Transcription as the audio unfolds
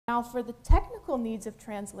Now, for the technical needs of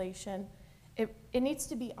translation, it needs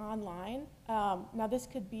to be online. Now, this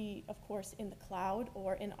could be, of course, in the cloud,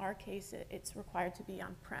 or in our case, it's required to be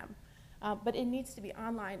on-prem. But it needs to be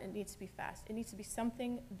online, it needs to be fast. It needs to be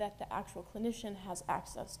something that the actual clinician has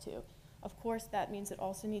access to. Of course, that means it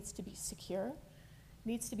also needs to be secure,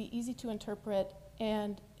 needs to be easy to interpret,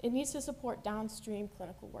 and it needs to support downstream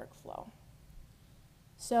clinical workflow.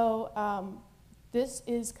 So this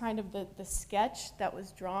is kind of the sketch that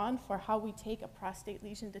was drawn for how we take a prostate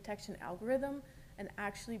lesion detection algorithm and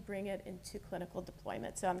actually bring it into clinical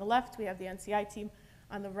deployment. So on the left, we have the NCI team.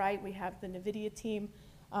 On the right, we have the NVIDIA team,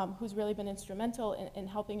 who's really been instrumental in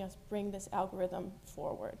helping us bring this algorithm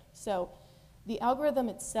forward. So the algorithm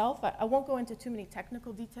itself, I won't go into too many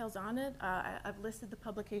technical details on it. I've listed the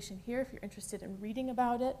publication here if you're interested in reading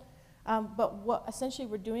about it. But what essentially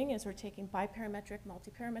we're doing is we're taking biparametric,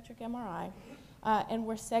 multiparametric MRI, and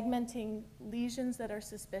we're segmenting lesions that are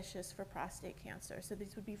suspicious for prostate cancer. So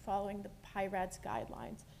these would be following the PIRADS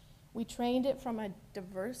guidelines. We trained it from a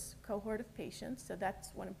diverse cohort of patients, so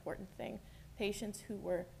that's one important thing. Patients who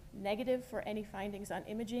were negative for any findings on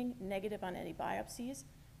imaging, negative on any biopsies,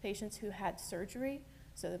 patients who had surgery,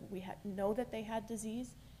 so that we know that they had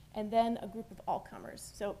disease, and then a group of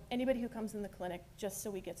all-comers. So anybody who comes in the clinic, just so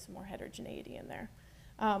we get some more heterogeneity in there.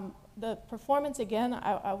 The performance, again,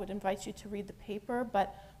 I would invite you to read the paper,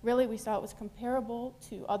 but really we saw it was comparable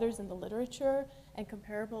to others in the literature and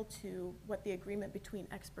comparable to what the agreement between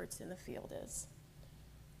experts in the field is.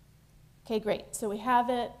 Okay, great, so we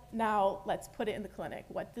have it. Now let's put it in the clinic.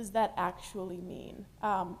 What does that actually mean?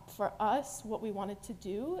 For us, what we wanted to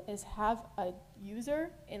do is have a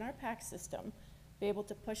user in our PACS system be able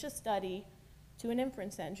to push a study to an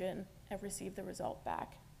inference engine and receive the result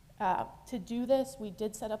back. To do this, we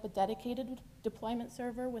did set up a dedicated deployment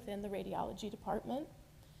server within the radiology department,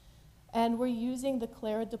 and we're using the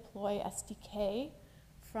Clara Deploy SDK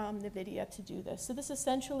from NVIDIA to do this. So this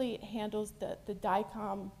essentially handles the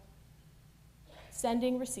DICOM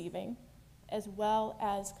sending, receiving, as well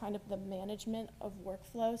as kind of the management of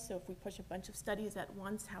workflow. So if we push a bunch of studies at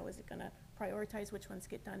once, how is it going to prioritize which ones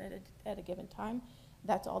get done at a given time?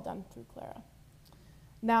 That's all done through Clara.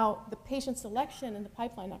 Now, the patient selection and the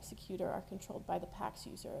pipeline executor are controlled by the PACS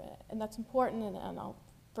user, and that's important, and I'll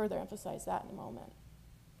further emphasize that in a moment.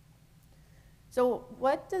 So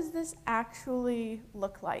what does this actually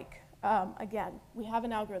look like? Again, we have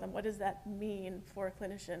an algorithm. What does that mean for a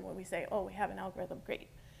clinician when we say, oh, we have an algorithm? Great.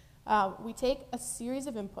 We take a series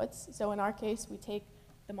of inputs. So in our case, we take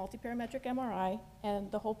the multiparametric MRI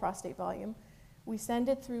and the whole prostate volume. We send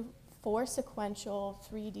it through 4 sequential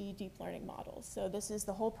 3D deep learning models. So this is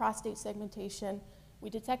the whole prostate segmentation. We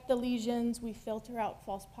detect the lesions, we filter out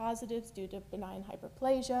false positives due to benign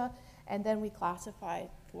hyperplasia, and then we classify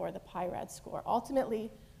for the PIRADS score.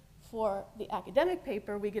 Ultimately, for the academic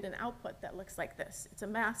paper, we get an output that looks like this. It's a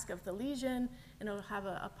mask of the lesion, and it'll have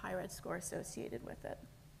a PIRADS score associated with it.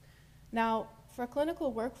 Now, for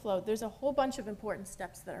clinical workflow, there's a whole bunch of important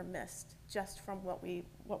steps that are missed just from what we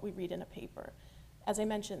read in a paper. As I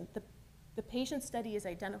mentioned, the patient study is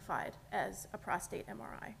identified as a prostate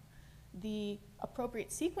MRI. The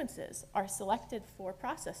appropriate sequences are selected for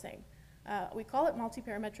processing. We call it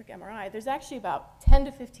multiparametric MRI. There's actually about 10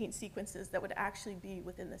 to 15 sequences that would actually be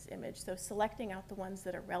within this image, so selecting out the ones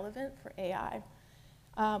that are relevant for AI.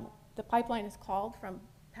 The pipeline is called from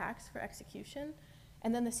PACS for execution,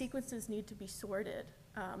 and then the sequences need to be sorted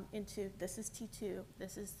into this is T2,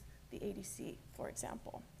 this is the ADC, for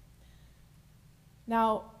example.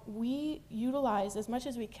 Now, we utilize as much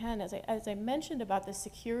as we can, as I mentioned about the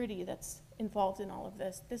security that's involved in all of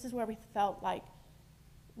this, this is where we felt like,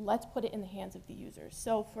 let's put it in the hands of the users.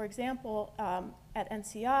 So for example, at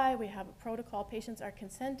NCI, we have a protocol. Patients are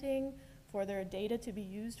consenting for their data to be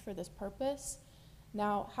used for this purpose.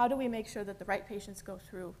 Now, how do we make sure that the right patients go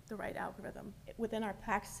through the right algorithm? Within our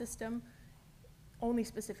PACS system, only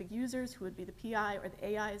specific users, who would be the PI or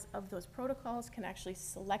the AIs of those protocols, can actually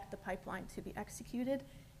select the pipeline to be executed,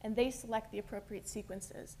 and they select the appropriate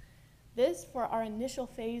sequences. This, for our initial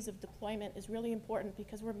phase of deployment, is really important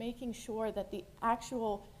because we're making sure that the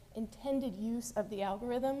actual intended use of the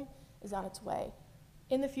algorithm is on its way.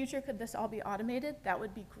 In the future, could this all be automated? That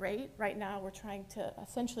would be great. Right now, we're trying to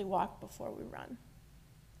essentially walk before we run.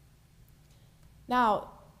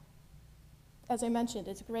 Now, as I mentioned,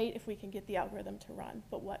 it's great if we can get the algorithm to run,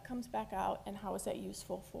 but what comes back out and how is that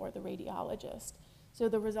useful for the radiologist? So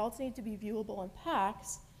the results need to be viewable in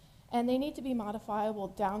PACS, and they need to be modifiable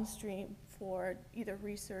downstream for either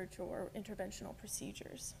research or interventional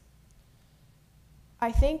procedures.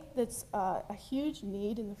 I think that's a huge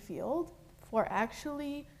need in the field for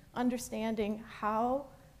actually understanding how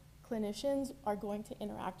clinicians are going to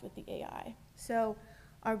interact with the AI. So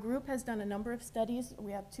our group has done a number of studies.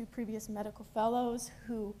 We have 2 previous medical fellows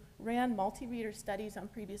who ran multi-reader studies on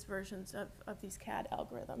previous versions of these CAD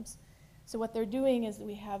algorithms. So what they're doing is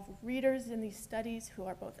we have readers in these studies who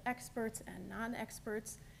are both experts and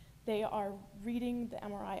non-experts. They are reading the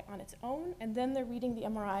MRI on its own, and then they're reading the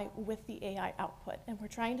MRI with the AI output, and we're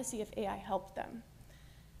trying to see if AI helped them.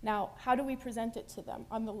 Now, how do we present it to them?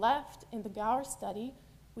 On the left, in the Gower study,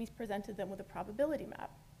 we presented them with a probability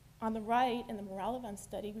map. On the right, in the Moralevon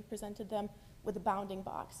study, we presented them with a bounding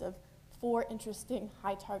box of 4 interesting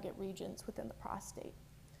high target regions within the prostate.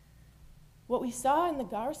 What we saw in the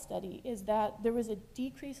Gower study is that there was a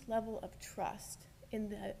decreased level of trust in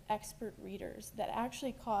the expert readers that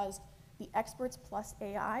actually caused the experts plus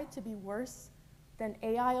AI to be worse than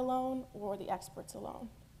AI alone or the experts alone.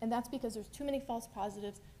 And that's because there's too many false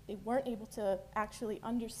positives. They weren't able to actually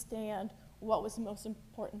understand what was the most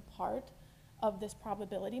important part of this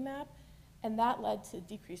probability map, and that led to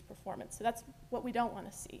decreased performance. So that's what we don't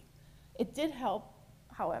want to see. It did help,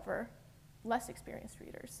 however, less experienced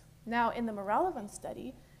readers. Now, in the Moralevon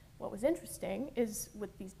study, what was interesting is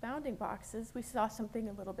with these bounding boxes, we saw something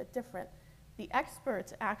a little bit different. The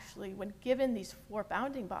experts actually, when given these 4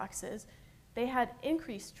 bounding boxes, they had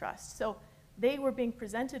increased trust. So they were being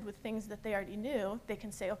presented with things that they already knew. They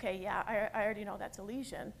can say, okay, yeah, I already know that's a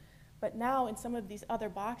lesion. But now in some of these other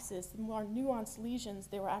boxes, the more nuanced lesions,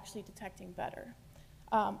 they were actually detecting better.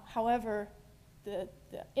 However, the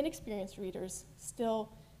inexperienced readers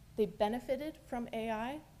still, they benefited from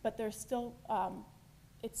AI, but there's still,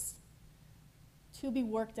 it's to be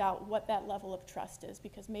worked out what that level of trust is,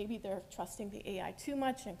 because maybe they're trusting the AI too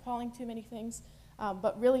much and calling too many things.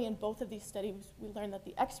 But really in both of these studies, we learned that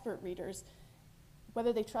the expert readers,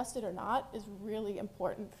 whether they trust it or not, is really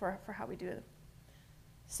important for how we do it.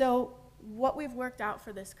 So what we've worked out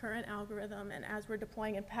for this current algorithm, and as we're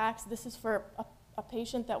deploying in PACS, this is for a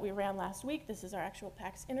patient that we ran last week. This is our actual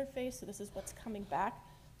PACS interface, so this is what's coming back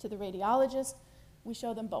to the radiologist. We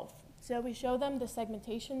show them both. So we show them the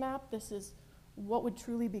segmentation map. This is what would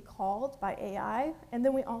truly be called by AI, and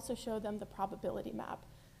then we also show them the probability map.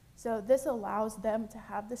 So this allows them to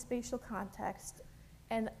have the spatial context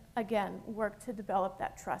and, again, work to develop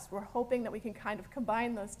that trust. We're hoping that we can kind of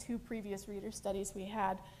combine those 2 previous reader studies we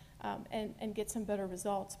had and get some better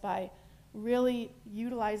results by really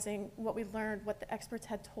utilizing what we learned, what the experts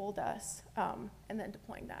had told us, and then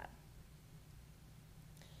deploying that.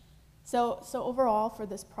 So overall for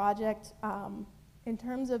this project, in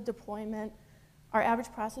terms of deployment, our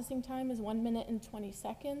average processing time is 1 minute and 20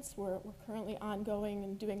 seconds. We're currently ongoing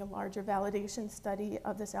and doing a larger validation study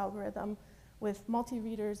of this algorithm with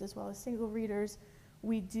multi-readers as well as single readers.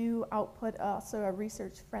 We do output also a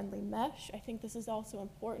research-friendly mesh. I think this is also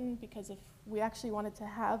important because if we actually wanted to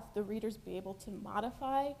have the readers be able to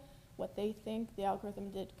modify what they think the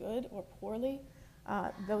algorithm did good or poorly,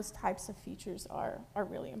 those types of features are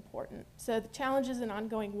really important. So the challenges and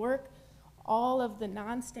ongoing work, all of the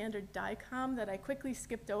non-standard DICOM that I quickly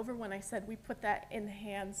skipped over when I said we put that in the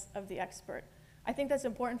hands of the expert. I think that's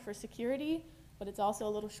important for security, but it's also a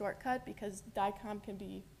little shortcut because DICOM can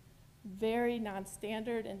be very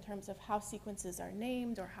non-standard in terms of how sequences are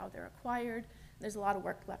named or how they're acquired. There's a lot of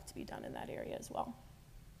work left to be done in that area as well.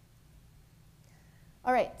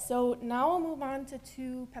 All right, so now I'll move on to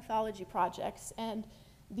 2 pathology projects, and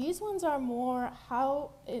these ones are more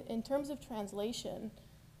how, in terms of translation,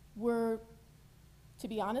 to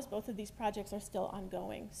be honest, both of these projects are still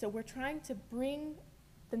ongoing. So we're trying to bring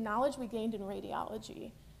the knowledge we gained in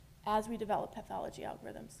radiology as we develop pathology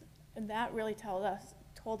algorithms. And that really told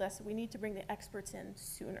us we need to bring the experts in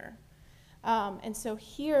sooner. And so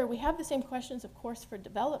here we have the same questions, of course, for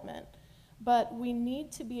development, but we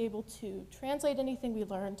need to be able to translate anything we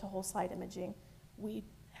learn to whole slide imaging. We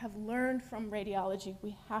have learned from radiology,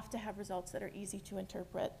 we have to have results that are easy to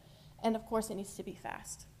interpret. And of course, it needs to be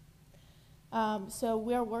fast. So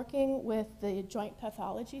we're working with the Joint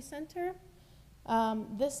Pathology Center.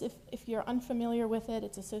 This, if you're unfamiliar with it,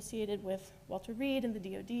 it's associated with Walter Reed and the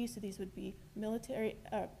DoD, so these would be military,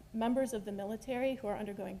 members of the military who are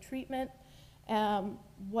undergoing treatment.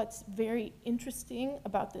 What's very interesting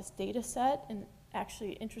about this data set, and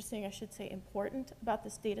actually interesting, I should say important about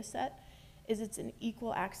this data set, is it's an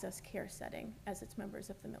equal access care setting as it's members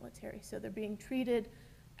of the military. So they're being treated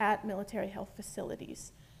at military health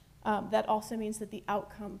facilities. That also means that the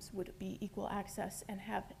outcomes would be equal access and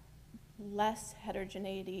have less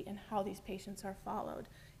heterogeneity in how these patients are followed,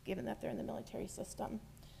 given that they're in the military system.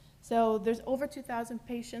 So there's over 2,000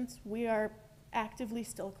 patients. We are actively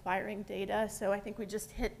still acquiring data, so I think we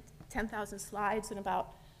just hit 10,000 slides and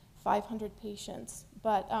about 500 patients.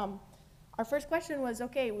 But our first question was,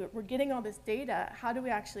 okay, we're getting all this data, how do we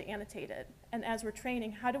actually annotate it? And as we're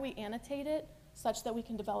training, how do we annotate it such that we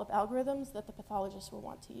can develop algorithms that the pathologists will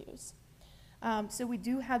want to use? So we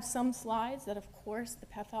do have some slides that, of course, the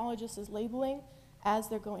pathologist is labeling as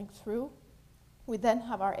they're going through. We then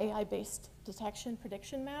have our AI-based detection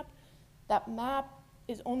prediction map. That map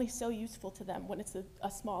is only so useful to them when it's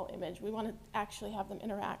a small image. We want to actually have them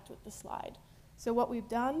interact with the slide. So what we've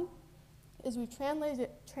done is we've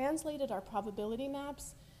translated our probability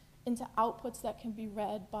maps into outputs that can be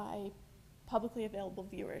read by publicly available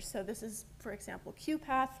viewers. So this is, for example,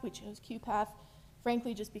 QPath. We chose QPath,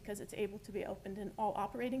 frankly, just because it's able to be opened in all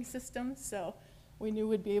operating systems. So we knew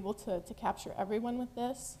we'd be able to capture everyone with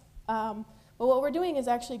this. But what we're doing is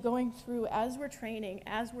actually going through, as we're training,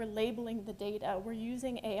 as we're labeling the data, we're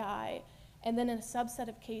using AI, and then in a subset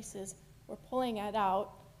of cases, we're pulling it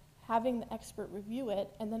out, having the expert review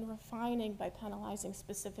it, and then refining by penalizing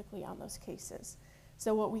specifically on those cases.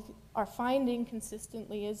 So what we are finding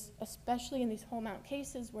consistently is, especially in these whole mount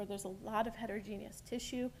cases where there's a lot of heterogeneous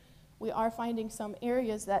tissue, we are finding some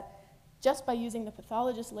areas that just by using the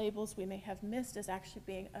pathologist labels we may have missed as actually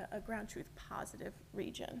being a ground truth positive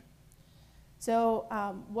region. So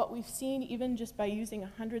what we've seen, even just by using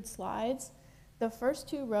 100 slides, the first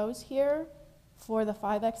 2 rows here for the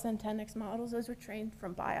 5x and 10x models, those were trained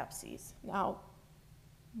from biopsies. Now,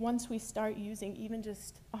 once we start using even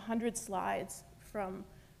just 100 slides from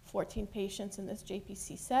 14 patients in this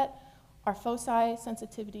JPC set, our foci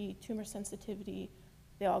sensitivity, tumor sensitivity,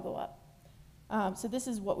 they all go up. So this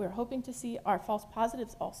is what we're hoping to see. Our false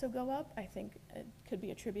positives also go up. I think it could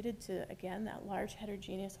be attributed to, again, that large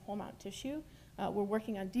heterogeneous whole mount tissue. We're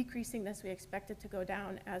working on decreasing this. We expect it to go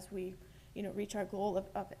down as we reach our goal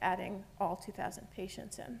of adding all 2,000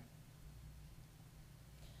 patients in.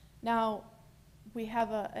 Now, we have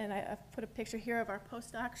and I've put a picture here of our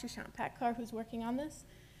postdoc, Sushant Patkar, who's working on this.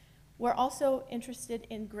 We're also interested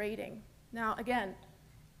in grading. Now, again,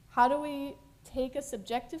 how do we take a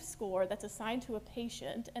subjective score that's assigned to a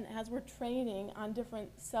patient, and as we're training on different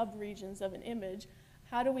sub-regions of an image,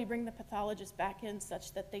 how do we bring the pathologist back in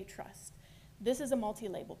such that they trust? This is a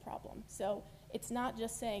multi-label problem. So it's not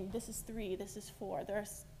just saying this is 3, this is 4. There are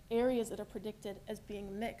areas that are predicted as being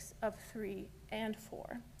a mix of 3 and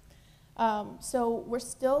 4. So we're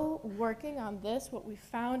still working on this. What we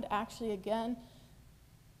found actually, again,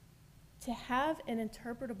 to have an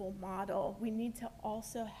interpretable model, we need to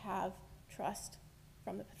also have trust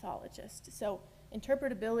from the pathologist. So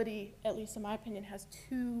interpretability, at least in my opinion, has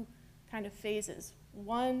 2 kind of phases.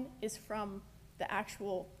 One is from the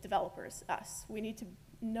actual developers, us. We need to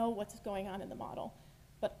know what's going on in the model,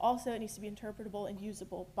 but also it needs to be interpretable and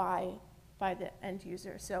usable by the end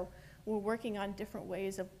user. So we're working on different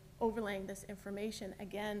ways of overlaying this information.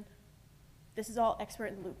 Again, this is all expert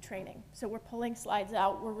in loop training. So we're pulling slides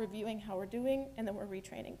out, we're reviewing how we're doing, and then we're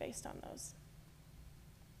retraining based on those.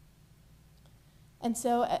 And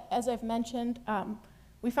so, as I've mentioned,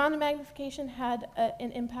 we found the magnification had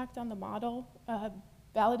an impact on the model.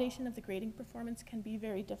 Validation of the grading performance can be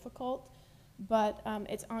very difficult, but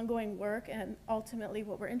it's ongoing work, and ultimately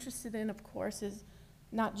what we're interested in, of course, is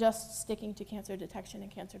not just sticking to cancer detection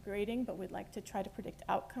and cancer grading, but we'd like to try to predict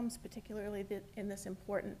outcomes, particularly in this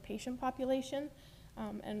important patient population,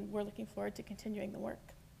 and we're looking forward to continuing the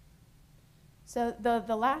work. So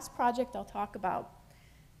the last project I'll talk about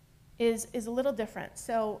is a little different.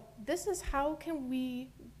 So this is how can we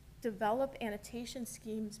develop annotation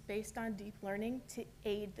schemes based on deep learning to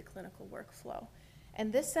aid the clinical workflow.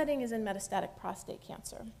 And this setting is in metastatic prostate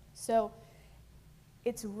cancer. So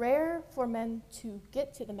it's rare for men to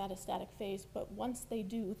get to the metastatic phase, but once they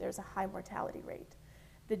do, there's a high mortality rate.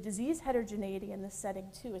 The disease heterogeneity in this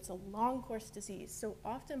setting too, it's a long course disease. So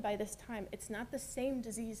often by this time, it's not the same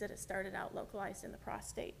disease that it started out localized in the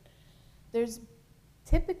prostate. There's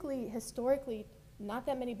typically, historically, not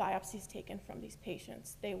that many biopsies taken from these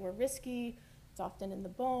patients. They were risky, it's often in the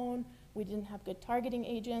bone, we didn't have good targeting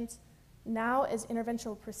agents. Now, as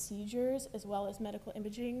interventional procedures, as well as medical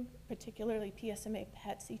imaging, particularly PSMA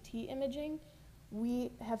PET-CT imaging,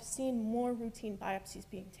 we have seen more routine biopsies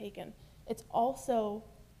being taken. It's also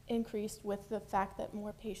increased with the fact that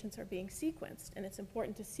more patients are being sequenced, and it's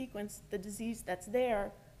important to sequence the disease that's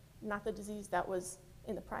there, not the disease that was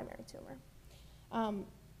in the primary tumor.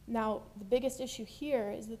 Now, the biggest issue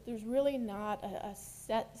here is that there's really not a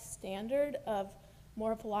set standard of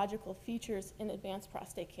morphological features in advanced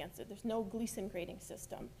prostate cancer. There's no Gleason grading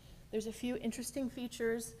system. There's a few interesting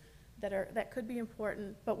features that could be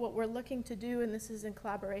important, but what we're looking to do, and this is in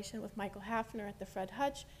collaboration with Michael Hafner at the Fred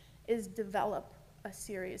Hutch, is develop a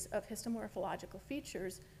series of histomorphological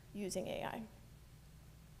features using AI.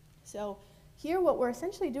 So here what we're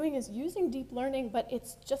essentially doing is using deep learning, but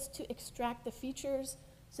it's just to extract the features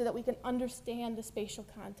so that we can understand the spatial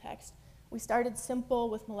context. We started simple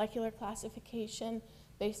with molecular classification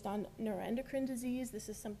based on neuroendocrine disease. This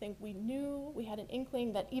is something we knew, we had an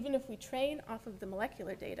inkling that even if we train off of the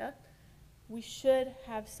molecular data, we should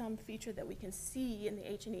have some feature that we can see in the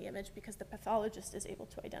H&E image because the pathologist is able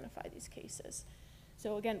to identify these cases.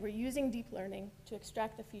 So again, we're using deep learning to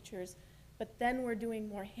extract the features, but then we're doing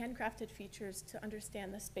more handcrafted features to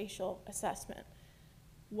understand the spatial assessment.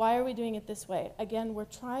 Why are we doing it this way? Again, we're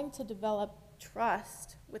trying to develop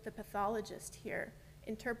trust with the pathologist here,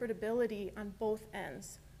 interpretability on both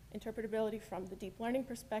ends, interpretability from the deep learning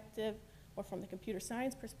perspective or from the computer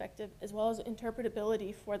science perspective, as well as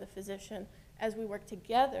interpretability for the physician as we work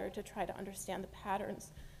together to try to understand the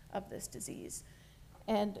patterns of this disease.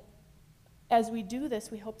 And as we do this,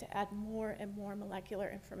 we hope to add more and more molecular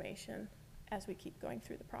information as we keep going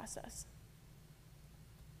through the process.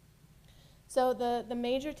 So the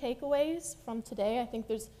major takeaways from today, I think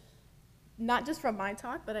there's, not just from my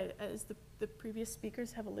talk, but as the previous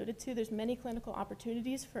speakers have alluded to, there's many clinical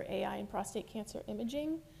opportunities for AI in prostate cancer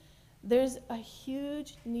imaging. There's a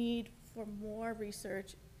huge need for more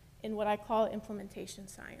research in what I call implementation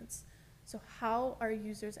science. So how are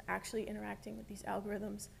users actually interacting with these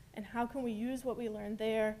algorithms, and how can we use what we learned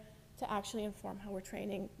there to actually inform how we're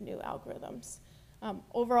training new algorithms?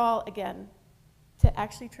 Overall, again, to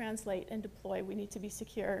actually translate and deploy, we need to be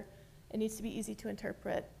secure. It needs to be easy to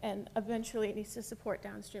interpret, and eventually it needs to support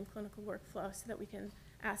downstream clinical workflow so that we can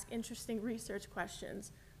ask interesting research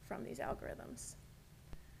questions from these algorithms.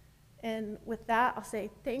 And with that, I'll say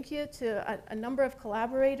thank you to a number of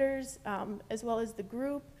collaborators, as well as the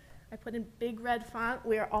group. I put in big red font.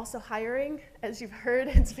 We are also hiring. As you've heard,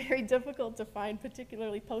 it's very difficult to find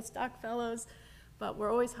particularly postdoc fellows, but we're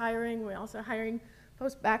always hiring. We're also hiring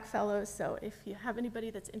post-bac fellows, so if you have anybody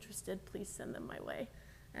that's interested, please send them my way.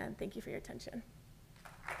 And thank you for your attention.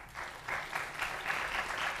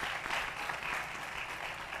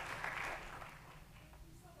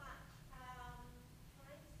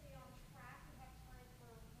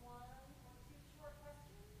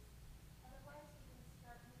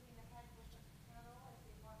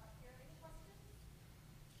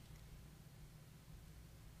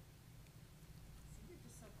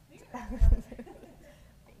 Thank you.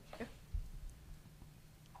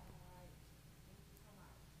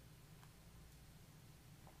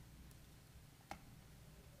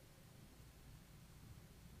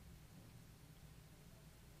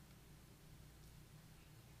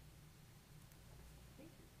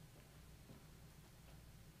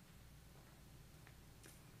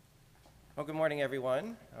 Well, good morning,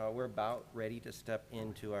 everyone. We're about ready to step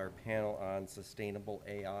into our panel on sustainable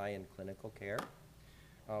AI in clinical care.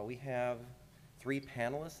 We have 3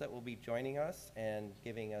 panelists that will be joining us and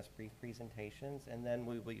giving us brief presentations, and then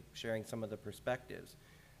we'll be sharing some of the perspectives.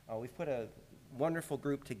 We've put a wonderful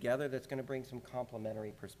group together that's going to bring some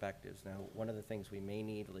complementary perspectives. Now, one of the things we may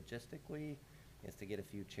need logistically is to get a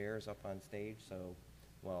few chairs up on stage, so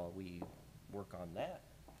while we work on that,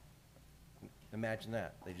 imagine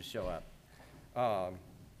that, they just show up.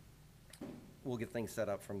 We'll get things set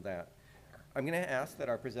up from that. I'm going to ask that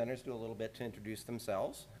our presenters do a little bit to introduce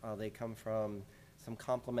themselves. They come from some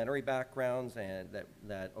complementary backgrounds and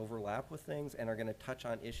that overlap with things, and are going to touch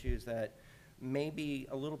on issues that may be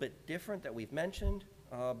a little bit different that we've mentioned,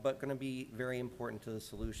 but going to be very important to the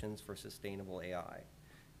solutions for sustainable AI.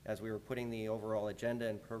 As we were putting the overall agenda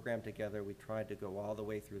and program together, we tried to go all the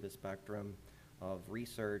way through the spectrum of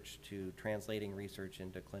research to translating research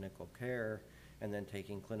into clinical care, and then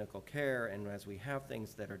taking clinical care, and as we have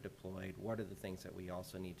things that are deployed, what are the things that we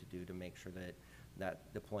also need to do to make sure that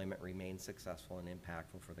that deployment remains successful and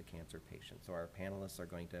impactful for the cancer patient. So our panelists are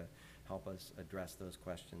going to help us address those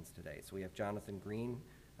questions today. So we have Jonathan Green,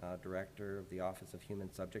 Director of the Office of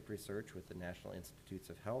Human Subject Research with the National Institutes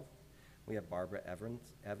of Health. We have Barbara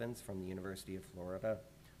Evans from the University of Florida,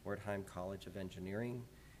 Wertheim College of Engineering,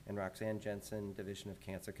 and Roxanne Jensen, Division of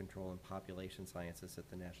Cancer Control and Population Sciences at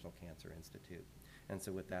the National Cancer Institute. And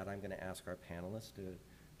so with that, I'm going to ask our panelists to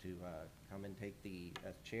come and take the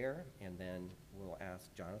chair, and then we'll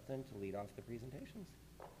ask Jonathan to lead off the presentations.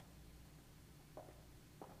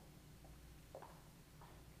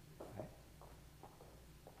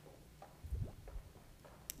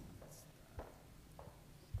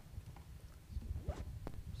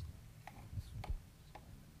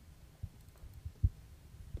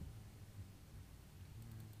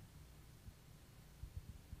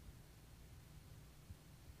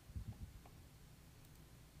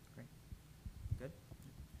 Okay. Good?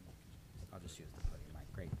 I'll just use the podium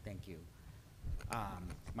mic. Great, thank you.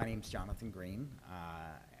 My name's Jonathan Green.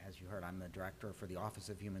 As you heard, I'm the director for the Office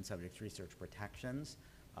of Human Subjects Research Protections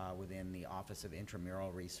within the Office of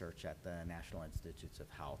Intramural Research at the National Institutes of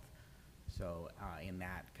Health. So in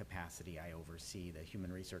that capacity, I oversee the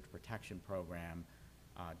Human Research Protection Program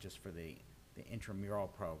just for the intramural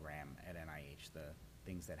program at NIH, the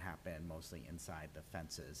things that happen mostly inside the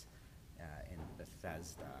fences in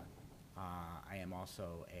Bethesda. I am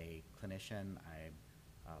also a clinician. I'm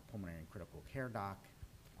a pulmonary and critical care doc,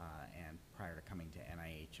 and prior to coming to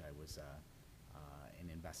NIH, I was an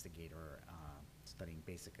investigator studying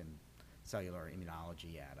basic and cellular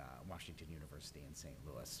immunology at Washington University in St.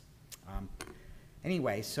 Louis.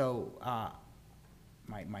 Anyway, so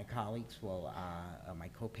my colleagues will, my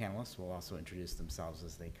co-panelists will also introduce themselves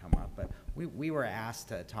as they come up, but we were asked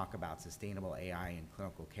to talk about sustainable AI in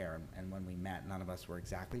clinical care, and when we met, none of us were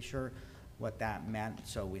exactly sure what that meant,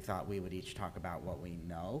 so we thought we would each talk about what we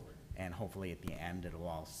know, and hopefully at the end it'll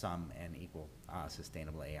all sum and equal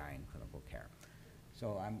sustainable AI in clinical care.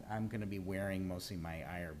 So I'm going to be wearing mostly my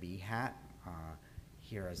IRB hat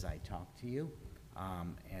here as I talk to you,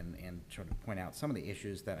 and sort of point out some of the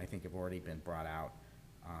issues that I think have already been brought out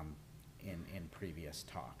in previous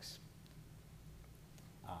talks.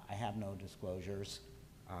 I have no disclosures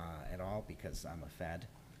at all because I'm a Fed,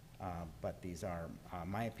 but these are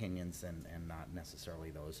my opinions and not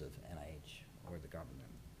necessarily those of NIH or the government.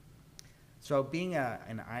 So being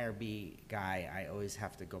an IRB guy, I always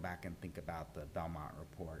have to go back and think about the Belmont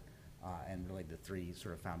report and really the three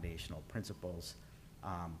sort of foundational principles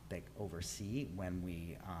that oversee when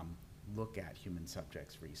we look at human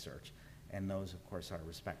subjects research. And those, of course, are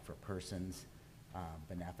respect for persons,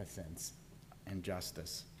 beneficence, and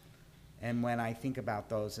justice. And when I think about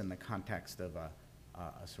those in the context of a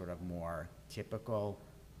sort of more typical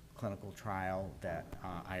clinical trial that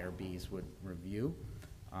IRBs would review,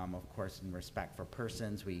 of course, in respect for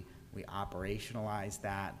persons, we operationalize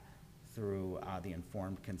that through the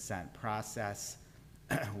informed consent process.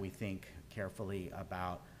 We think carefully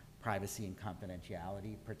about privacy and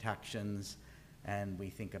confidentiality protections, and we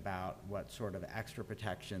think about what sort of extra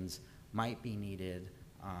protections might be needed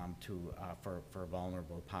for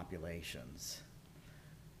vulnerable populations.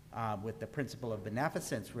 With the principle of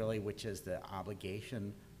beneficence, really, which is the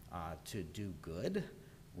obligation to do good,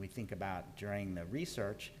 we think about during the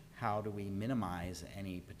research, how do we minimize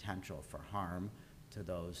any potential for harm to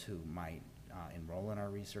those who might enroll in our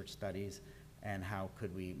research studies, and how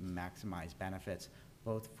could we maximize benefits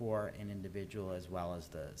both for an individual as well as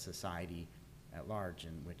the society at large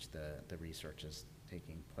in which the research is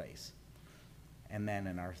taking place. And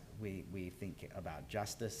then we think about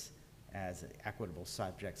justice as equitable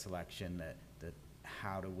subject selection,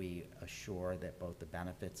 how do we assure that both the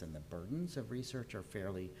benefits and the burdens of research are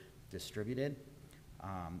fairly distributed,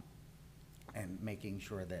 and making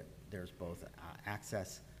sure that there's both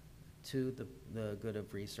access to the good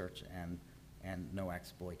of research and no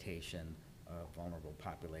exploitation of vulnerable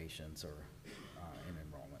populations or in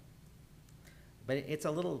enrollment. But it's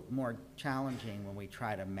a little more challenging when we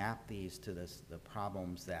try to map these to the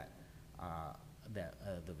problems that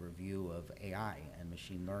the review of AI and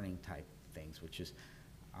machine learning type things, which is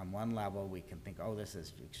on one level we can think, oh, this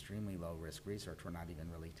is extremely low risk research, we're not even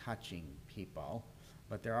really touching people,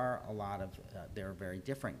 but there are a lot of, there are very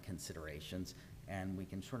different considerations, and we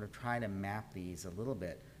can sort of try to map these a little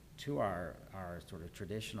bit to our sort of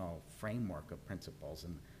traditional framework of principles,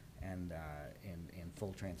 and in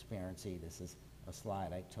full transparency, this is a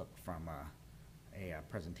slide I took from a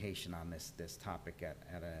presentation on this topic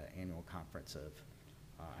at an annual conference of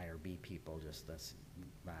IRB people just this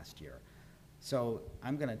last year. So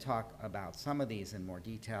I'm going to talk about some of these in more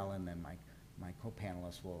detail, and then my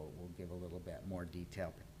co-panelists will give a little bit more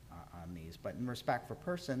detail on these. But in respect for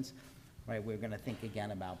persons, right, we're going to think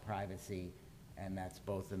again about privacy, and that's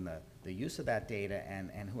both in the use of that data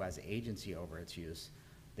and who has agency over its use.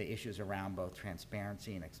 The issues around both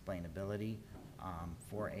transparency and explainability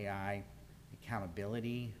for AI,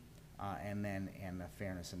 accountability, and the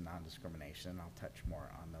fairness and non-discrimination. I'll touch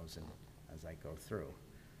more on those as I go through.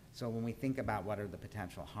 So when we think about what are the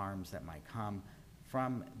potential harms that might come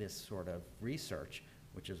from this sort of research,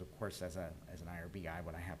 which is, of course, as an IRB guy,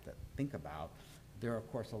 what I have to think about, there are,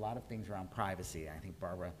 of course, a lot of things around privacy. I think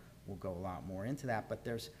Barbara will go a lot more into that, but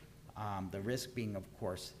there's the risk being, of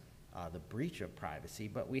course, the breach of privacy,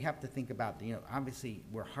 but we have to think about, obviously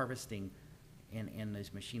we're harvesting in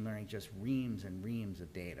this machine learning just reams and reams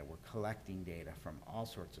of data. We're collecting data from all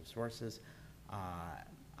sorts of sources,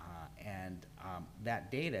 and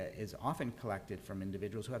that data is often collected from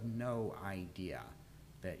individuals who have no idea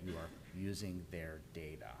that you are using their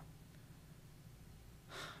data.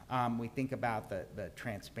 We think about the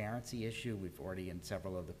transparency issue. We've already, in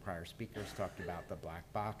several of the prior speakers, talked about the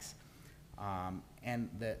black box. And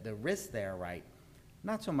the risk there, right,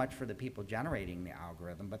 not so much for the people generating the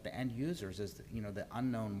algorithm, but the end users is, the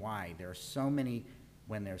unknown why. There are so many,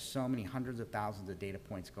 when there's so many hundreds of thousands of data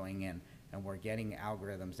points going in, and we're getting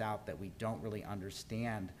algorithms out that we don't really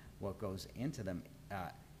understand what goes into them,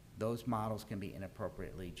 those models can be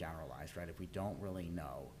inappropriately generalized, right? If we don't really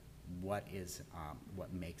know what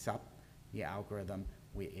makes up the algorithm,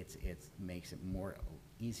 it makes it more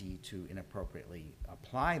easy to inappropriately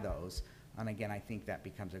apply those. And again, I think that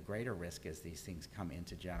becomes a greater risk as these things come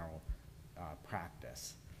into general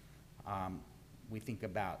practice. We think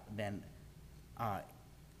about then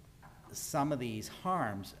some of these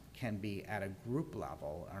harms can be at a group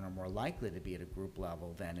level and are more likely to be at a group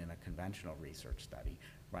level than in a conventional research study,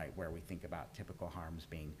 right, where we think about typical harms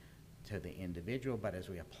being to the individual, but as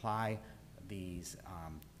we apply these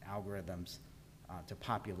algorithms to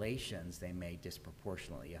populations, they may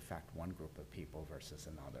disproportionately affect one group of people versus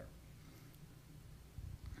another.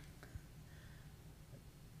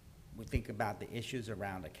 We think about the issues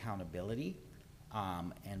around accountability,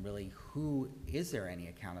 and really is there any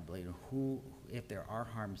accountability, and if there are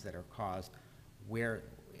harms that are caused,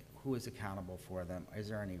 who is accountable for them? Is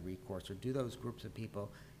there any recourse, or do those groups of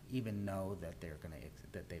people even know that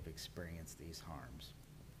that they've experienced these harms?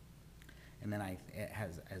 And then it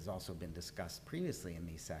has also been discussed previously in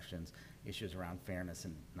these sessions, issues around fairness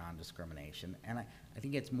and non-discrimination. And I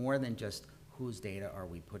think it's more than just whose data are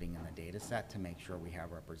we putting in the data set to make sure we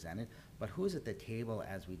have represented, but who's at the table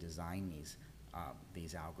as we design these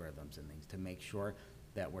algorithms and things, to make sure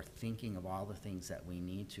that we're thinking of all the things that we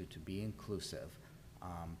need to be inclusive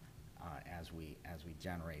as we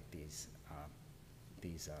generate these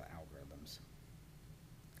algorithms.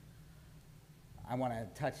 I want to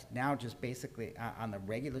touch now just basically on the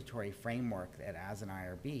regulatory framework that as an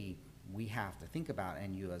IRB we have to think about,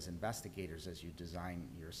 and you as investigators as you design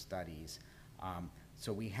your studies.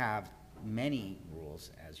 So we have many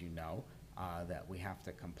rules, as you know, that we have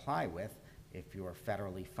to comply with. If you're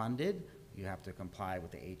federally funded, you have to comply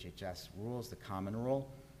with the HHS rules, the common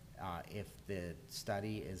rule. If the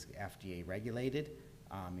study is FDA regulated,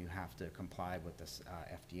 you have to comply with the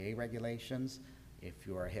FDA regulations. If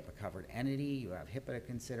you're a HIPAA-covered entity, you have HIPAA to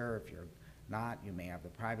consider. If you're not, you may have the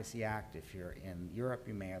Privacy Act. If you're in Europe,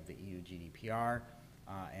 you may have the EU GDPR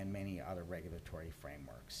and many other regulatory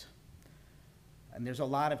frameworks. And there's a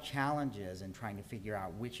lot of challenges in trying to figure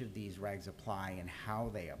out which of these regs apply and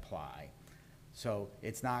how they apply. So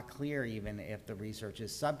it's not clear even if the research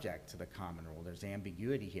is subject to the common rule. There's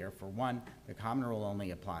ambiguity here. For one, the common rule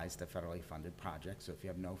only applies to federally funded projects. So if you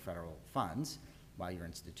have no federal funds, while your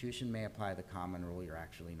institution may apply the common rule, you're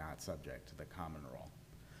actually not subject to the common rule.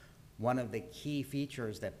 One of the key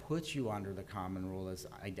features that puts you under the common rule is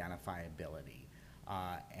identifiability.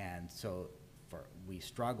 And so we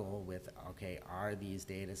struggle with, okay, are these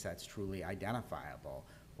data sets truly identifiable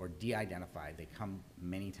or de-identified? They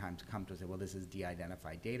many times come to us and say, well, this is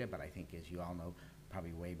de-identified data, but I think, as you all know,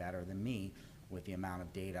 probably way better than me, with the amount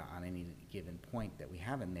of data on any given point that we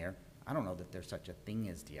have in there, I don't know that there's such a thing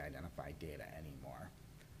as de-identified data anymore.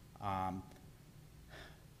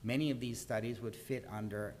 Many of these studies would fit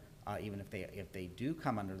under, even if they do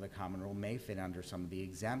come under the common rule, may fit under some of the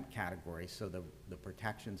exempt categories, so the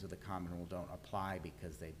protections of the common rule don't apply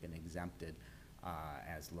because they've been exempted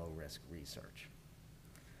as low-risk research.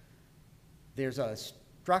 There's a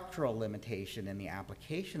structural limitation in the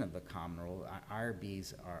application of the common rule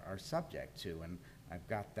IRBs are subject to, and I've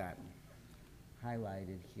got that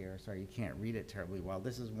highlighted here. Sorry, you can't read it terribly well.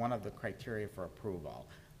 This is one of the criteria for approval.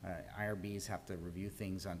 IRBs have to review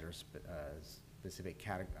things under specific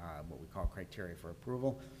what we call criteria for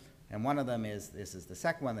approval. And one of them is, this is the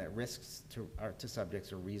second one, that risks to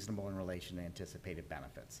subjects are reasonable in relation to anticipated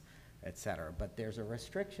benefits, et cetera. But there's a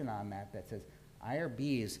restriction on that that says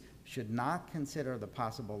IRBs should not consider the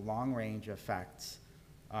possible long-range effects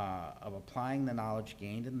of applying the knowledge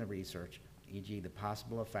gained in the research, e.g. the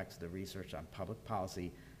possible effects of the research on public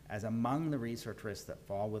policy, as among the research risks that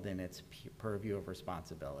fall within its purview of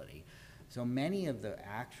responsibility. So many of the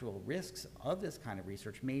actual risks of this kind of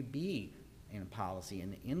research may be in policy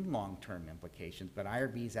and in long-term implications, but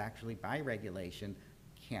IRBs actually, by regulation,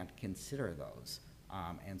 can't consider those.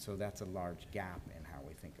 And so that's a large gap in how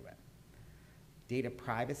we think of it. Data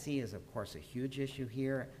privacy is, of course, a huge issue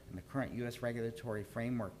here, and the current U.S. regulatory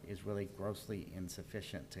framework is really grossly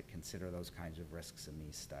insufficient to consider those kinds of risks in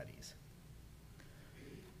these studies.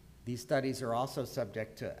 These studies are also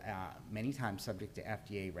subject to, many times subject to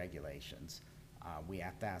FDA regulations. We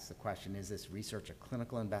have to ask the question, is this research a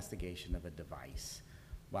clinical investigation of a device?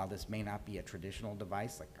 while this may not be a traditional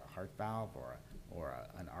device like a heart valve or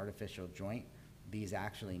an artificial joint, these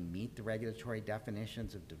actually meet the regulatory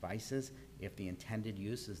definitions of devices if the intended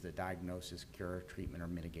use is the diagnosis, cure, treatment, or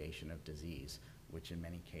mitigation of disease, which in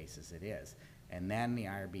many cases it is. And then the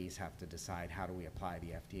IRBs have to decide, how do we apply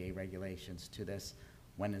the FDA regulations to this?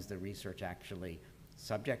 When is the research actually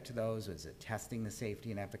subject to those? Is it testing the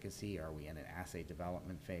safety and efficacy? Are we in an assay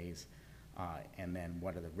development phase? And then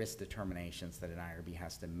what are the risk determinations that an IRB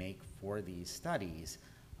has to make for these studies?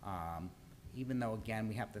 Even though, again,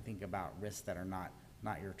 we have to think about risks that are not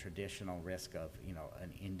your traditional risk of,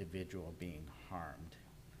 an individual being harmed.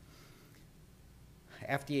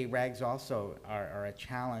 FDA regs also are a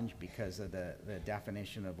challenge because of the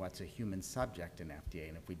definition of what's a human subject in FDA.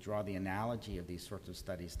 And if we draw the analogy of these sorts of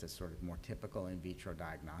studies to sort of more typical in vitro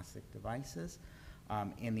diagnostic devices,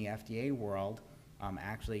 in the FDA world,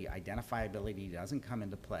 actually identifiability doesn't come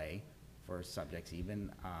into play for subjects,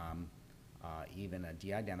 even a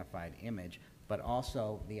de-identified image, but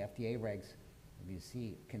also the FDA regs, you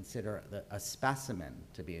see, consider a specimen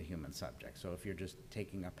to be a human subject. So if you're just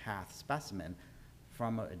taking a path specimen,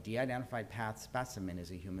 from a de-identified path specimen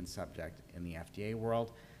is a human subject in the FDA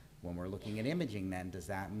world. When we're looking at imaging then, does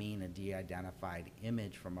that mean a de-identified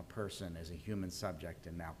image from a person is a human subject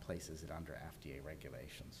and now places it under FDA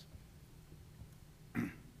regulations?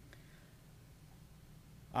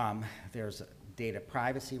 There's data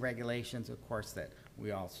privacy regulations, of course, that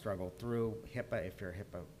we all struggle through. HIPAA, if you're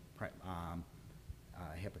a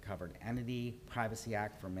HIPAA-covered entity, Privacy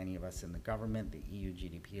Act for many of us in the government, the EU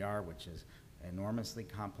GDPR, which is enormously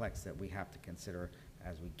complex that we have to consider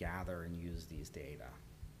as we gather and use these data.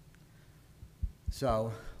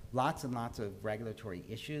 So lots and lots of regulatory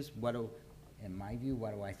issues. In my view,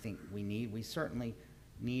 what do I think we need? We certainly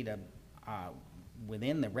need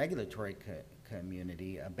within the regulatory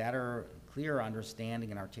community, a better, clearer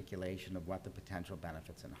understanding and articulation of what the potential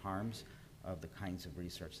benefits and harms of the kinds of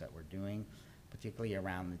research that we're doing, particularly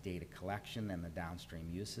around the data collection and the downstream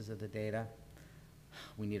uses of the data.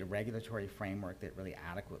 We need a regulatory framework that really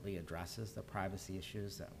adequately addresses the privacy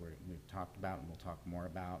issues that we've talked about and we'll talk more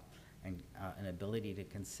about, and an ability to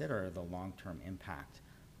consider the long-term impact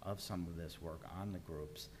of some of this work on the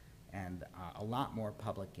groups, and a lot more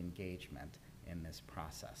public engagement in this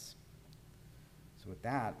process. So with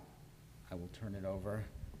that, I will turn it over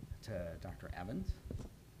to Dr. Evans.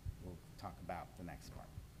 We'll talk about the next part.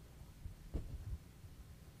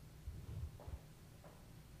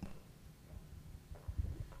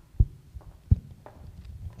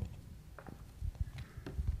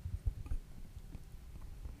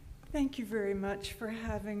 Thank you very much for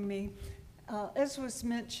having me. As was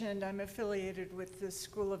mentioned, I'm affiliated with the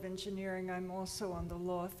School of Engineering. I'm also on the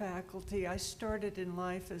law faculty. I started in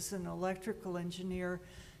life as an electrical engineer,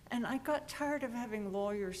 and I got tired of having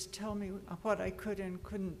lawyers tell me what I could and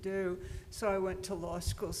couldn't do, so I went to law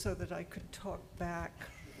school so that I could talk back.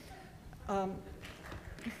 I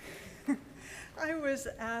was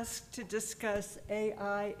asked to discuss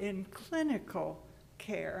AI in clinical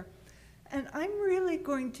care, and I'm really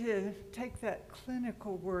going to take that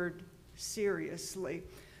clinical word seriously.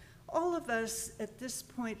 All of us at this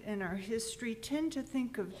point in our history tend to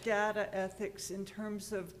think of data ethics in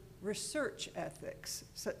terms of research ethics,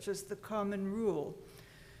 such as the common rule.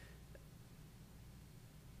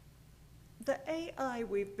 The AI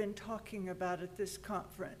we've been talking about at this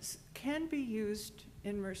conference can be used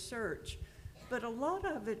in research, but a lot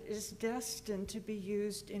of it is destined to be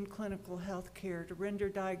used in clinical health care to render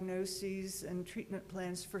diagnoses and treatment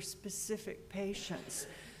plans for specific patients.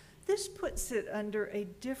 This puts it under a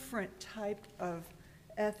different type of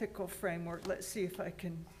ethical framework. Let's see if I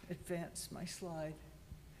can advance my slide.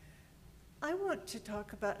 I want to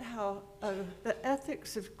talk about how the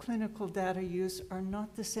ethics of clinical data use are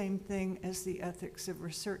not the same thing as the ethics of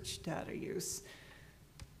research data use.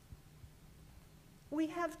 We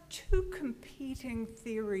have two competing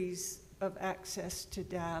theories of access to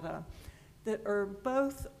data that are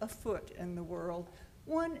both afoot in the world.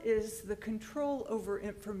 One is the control over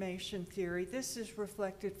information theory. This is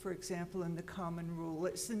reflected, for example, in the common rule.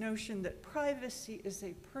 It's the notion that privacy is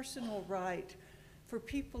a personal right for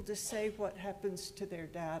people to say what happens to their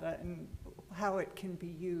data and how it can be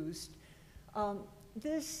used.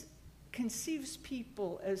 This conceives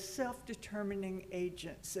people as self-determining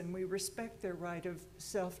agents, and we respect their right of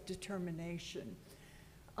self-determination.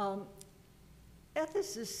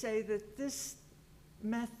 Ethicists say that this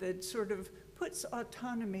method sort of puts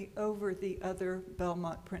autonomy over the other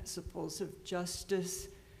Belmont principles of justice,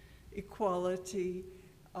 equality,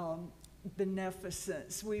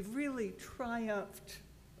 beneficence. We've really triumphed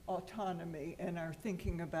autonomy in our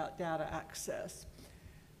thinking about data access.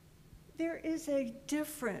 There is a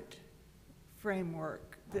different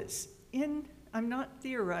framework that's in, I'm not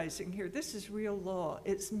theorizing here, this is real law.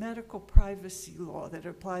 It's medical privacy law that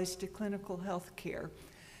applies to clinical health care.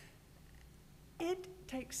 It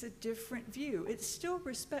takes a different view. It still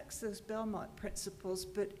respects those Belmont principles,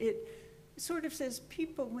 but it sort of says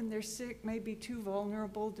people, when they're sick, may be too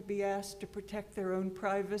vulnerable to be asked to protect their own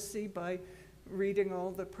privacy by reading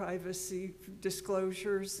all the privacy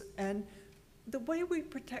disclosures. And the way we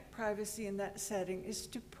protect privacy in that setting is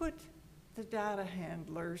to put the data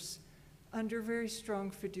handlers under very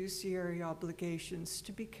strong fiduciary obligations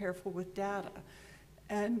to be careful with data.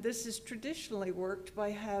 And this has traditionally worked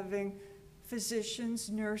by having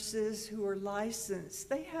physicians, nurses who are licensed.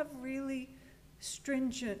 They have really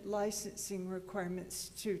stringent licensing requirements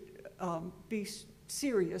to be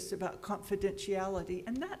serious about confidentiality,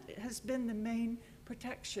 and that has been the main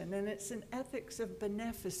protection, and it's an ethics of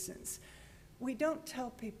beneficence. We don't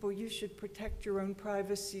tell people you should protect your own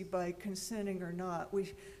privacy by consenting or not.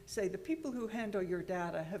 We say the people who handle your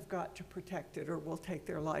data have got to protect it or we'll take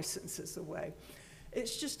their licenses away.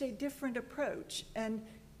 It's just a different approach, and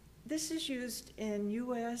this is used in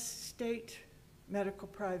US state medical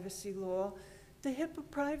privacy law. The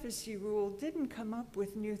HIPAA privacy rule didn't come up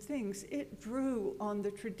with new things. It drew on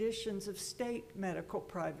the traditions of state medical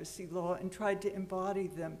privacy law and tried to embody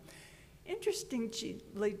them. Interestingly,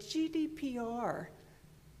 GDPR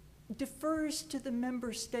defers to the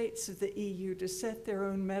member states of the EU to set their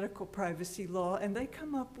own medical privacy law, and they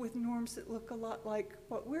come up with norms that look a lot like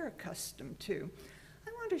what we're accustomed to.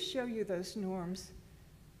 I want to show you those norms.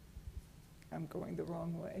 I'm going the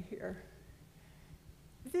wrong way here.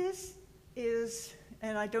 This is,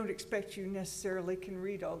 and I don't expect you necessarily can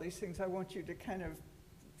read all these things. I want you to kind of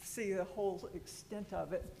see the whole extent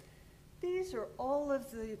of it. These are all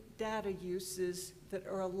of the data uses that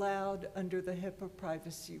are allowed under the HIPAA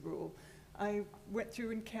privacy rule. I went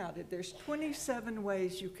through and counted. There's 27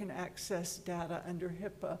 ways you can access data under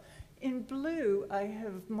HIPAA. In blue, I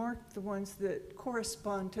have marked the ones that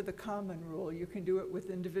correspond to the common rule. You can do it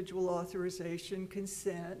with individual authorization,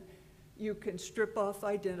 consent. You can strip off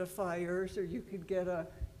identifiers, or you could get an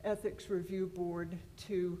ethics review board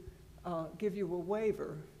to give you a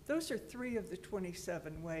waiver. Those are 3 of the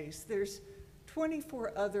 27 ways. There's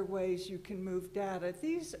 24 other ways you can move data.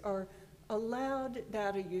 These are allowed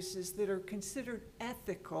data uses that are considered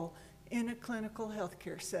ethical in a clinical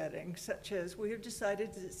healthcare setting, such as we have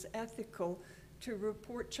decided that it's ethical to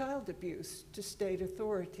report child abuse to state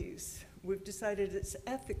authorities. We've decided it's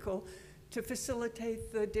ethical to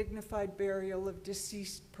facilitate the dignified burial of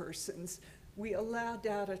deceased persons. We allow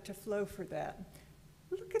data to flow for that.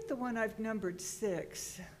 Look at the one I've numbered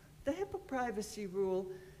 6. The HIPAA privacy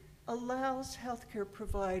rule allows healthcare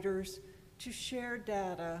providers to share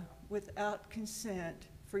data without consent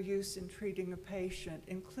for use in treating a patient,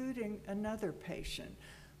 including another patient.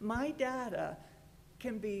 My data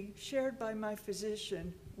can be shared by my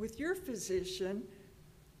physician with your physician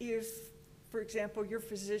if, for example, your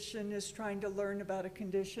physician is trying to learn about a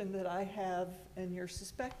condition that I have and you're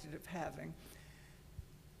suspected of having.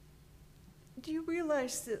 Do you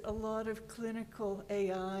realize that a lot of clinical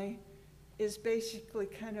AI is basically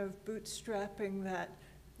kind of bootstrapping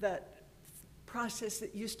that process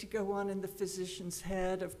that used to go on in the physician's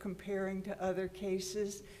head of comparing to other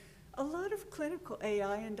cases? A lot of clinical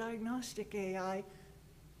AI and diagnostic AI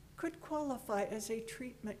could qualify as a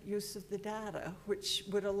treatment use of the data, which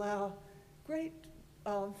would allow great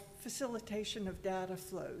facilitation of data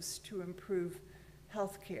flows to improve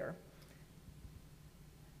healthcare.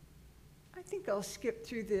 I think I'll skip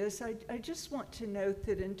through this. I just want to note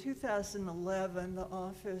that in 2011, the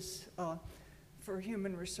Office for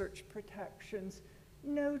Human Research Protections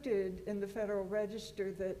noted in the Federal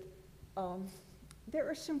Register that there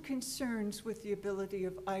are some concerns with the ability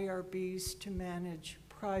of IRBs to manage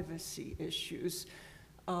privacy issues.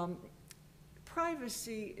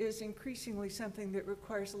 Privacy is increasingly something that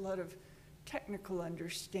requires a lot of technical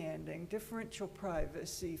understanding, differential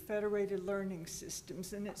privacy, federated learning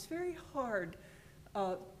systems, and it's very hard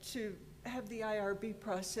to have the IRB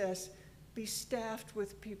process be staffed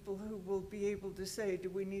with people who will be able to say, do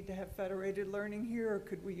we need to have federated learning here, or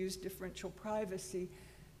could we use differential privacy?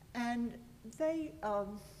 And they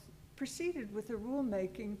proceeded with a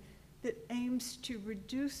rulemaking that aims to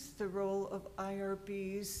reduce the role of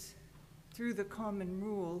IRBs through the common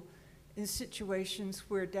rule in situations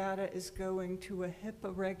where data is going to a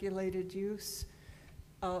HIPAA-regulated use.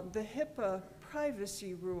 The HIPAA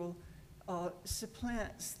privacy rule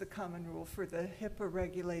supplants the common rule for the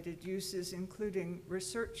HIPAA-regulated uses, including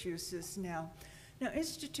research uses now. Now,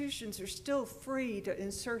 institutions are still free to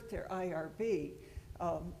insert their IRB.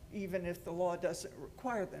 even if the law doesn't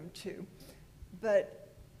require them to. But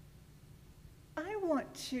I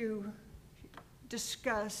want to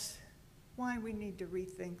discuss why we need to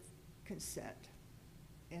rethink consent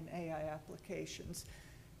in AI applications.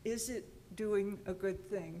 Is it doing a good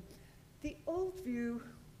thing? The old view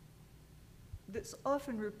that's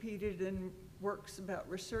often repeated in works about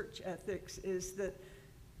research ethics is that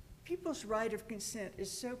people's right of consent is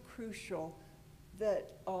so crucial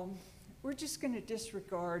that we're just going to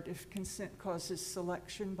disregard if consent causes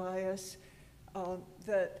selection bias,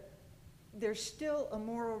 that there's still a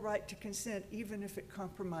moral right to consent even if it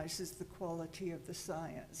compromises the quality of the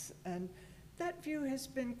science. And that view has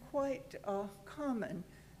been quite common.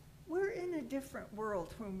 We're in a different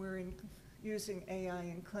world when we're using AI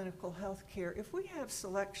in clinical healthcare. If we have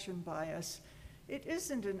selection bias, it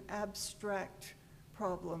isn't an abstract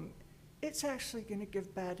problem. It's actually going to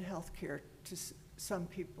give bad healthcare to some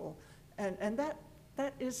people. And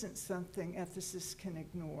that isn't something ethicists can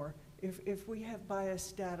ignore if we have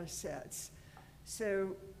biased data sets.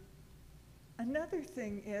 So another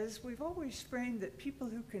thing is we've always framed that people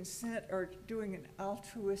who consent are doing an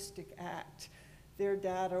altruistic act. Their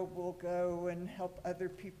data will go and help other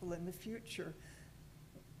people in the future.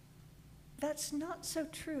 That's not so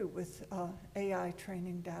true with AI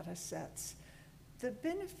training data sets. The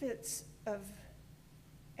benefits of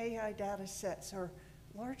AI data sets are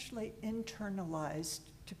largely internalized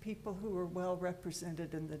to people who are well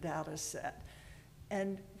represented in the data set.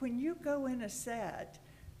 And when you go in a set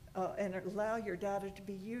and allow your data to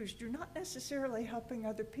be used, you're not necessarily helping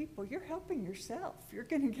other people, you're helping yourself. You're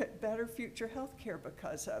going to get better future health care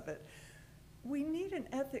because of it. We need an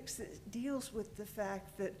ethics that deals with the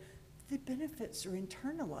fact that the benefits are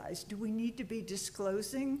internalized. Do we need to be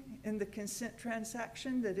disclosing in the consent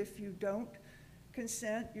transaction that if you don't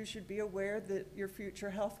consent, you should be aware that your future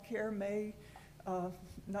health care may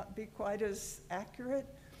not be quite as accurate?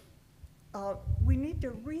 We need to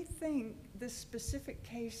rethink the specific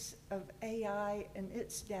case of AI and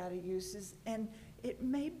its data uses, and it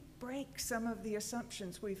may break some of the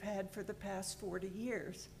assumptions we've had for the past 40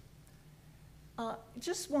 years.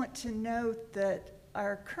 Just want to note that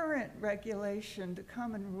our current regulation, the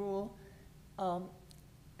Common Rule,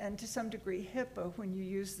 and to some degree HIPAA, when you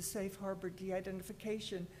use the safe harbor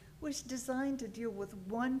de-identification, was designed to deal with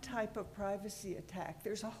one type of privacy attack.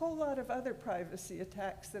 There's a whole lot of other privacy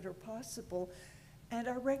attacks that are possible, and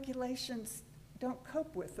our regulations don't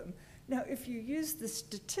cope with them. Now, if you use the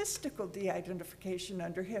statistical de-identification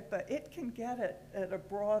under HIPAA, it can get at a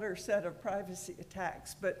broader set of privacy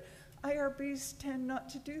attacks, but IRBs tend not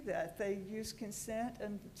to do that. They use consent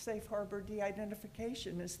and safe harbor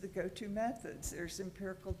de-identification as the go-to methods. There's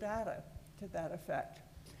empirical data to that effect.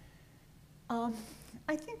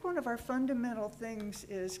 I think one of our fundamental things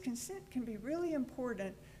is consent can be really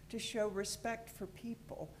important to show respect for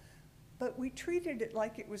people, but we treated it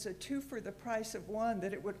like it was a 2 for the price of 1,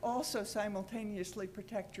 that it would also simultaneously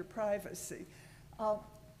protect your privacy.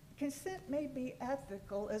 Consent may be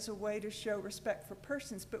ethical as a way to show respect for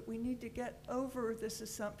persons, but we need to get over this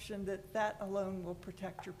assumption that that alone will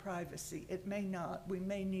protect your privacy. It may not. We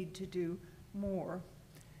may need to do more.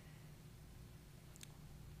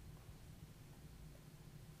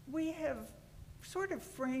 We have sort of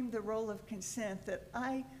framed the role of consent that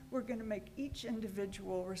we're going to make each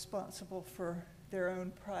individual responsible for their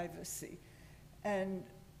own privacy. And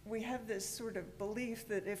we have this sort of belief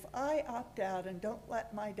that if I opt out and don't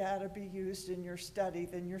let my data be used in your study,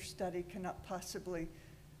 then your study cannot possibly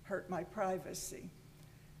hurt my privacy.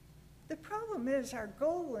 The problem is our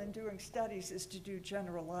goal in doing studies is to do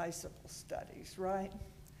generalizable studies, right?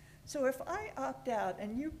 So if I opt out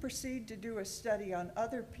and you proceed to do a study on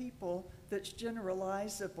other people that's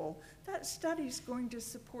generalizable, that study's going to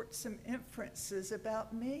support some inferences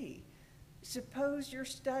about me. Suppose your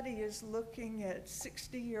study is looking at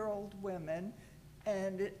 60-year-old women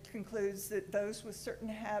and it concludes that those with certain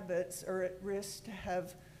habits are at risk to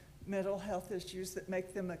have mental health issues that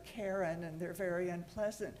make them a Karen and they're very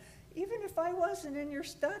unpleasant. Even if I wasn't in your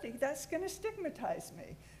study, that's going to stigmatize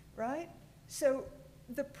me, right? So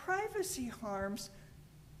the privacy harms,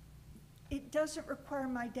 it doesn't require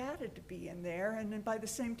my data to be in there, and then by the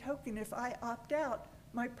same token, if I opt out,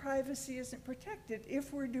 my privacy isn't protected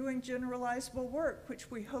if we're doing generalizable work,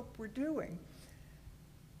 which we hope we're doing.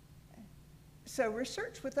 So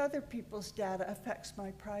research with other people's data affects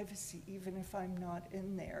my privacy even if I'm not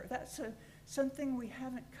in there. That's something we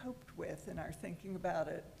haven't coped with in our thinking about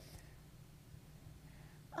it.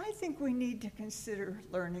 I think we need to consider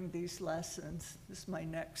learning these lessons. This is my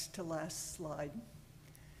next to last slide.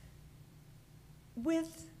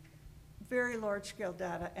 With very large-scale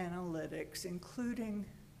data analytics, including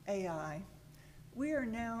AI, we are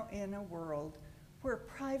now in a world where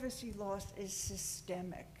privacy loss is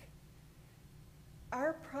systemic.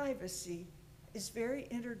 Our privacy is very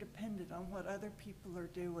interdependent on what other people are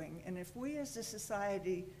doing. And if we as a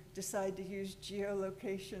society decide to use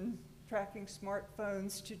geolocation tracking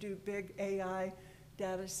smartphones to do big AI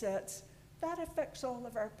data sets, that affects all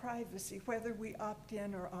of our privacy, whether we opt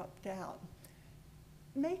in or opt out.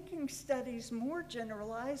 Making studies more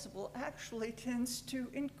generalizable actually tends to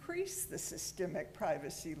increase the systemic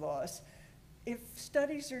privacy loss. If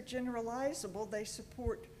studies are generalizable, they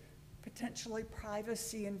support potentially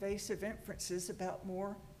privacy invasive inferences about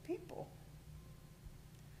more people.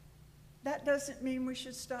 That doesn't mean we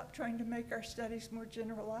should stop trying to make our studies more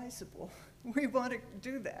generalizable. We want to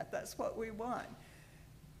do that, that's what we want.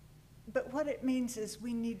 But what it means is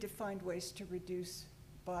we need to find ways to reduce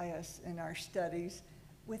bias in our studies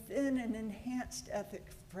within an enhanced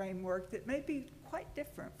ethics framework that may be quite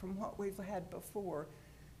different from what we've had before,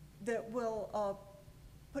 that will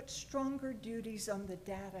put stronger duties on the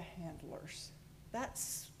data handlers.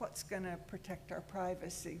 That's what's going to protect our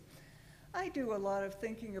privacy. I do a lot of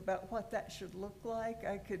thinking about what that should look like.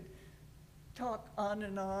 I could talk on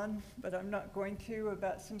and on, but I'm not going to,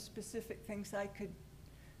 about some specific things I could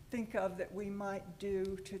think of that we might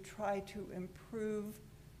do to try to improve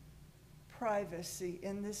privacy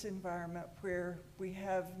in this environment where we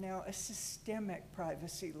have now a systemic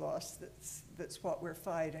privacy loss that's what we're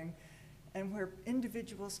fighting, and where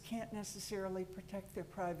individuals can't necessarily protect their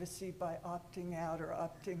privacy by opting out or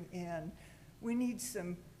opting in. We need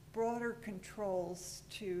some broader controls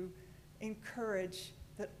to encourage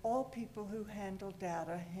that all people who handle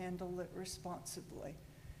data handle it responsibly.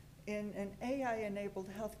 In an AI-enabled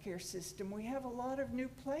healthcare system, we have a lot of new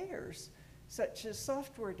players, such as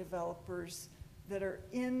software developers that are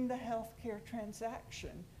in the healthcare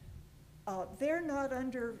transaction. They're not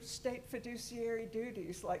under state fiduciary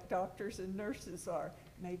duties like doctors and nurses are.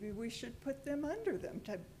 Maybe we should put them under them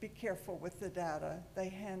to be careful with the data they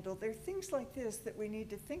handle. There are things like this that we need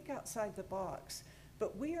to think outside the box,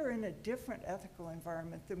 but we are in a different ethical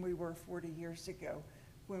environment than we were 40 years ago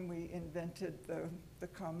when we invented the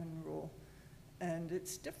common rule, and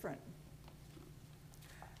it's different.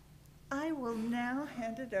 I will now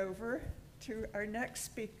hand it over to our next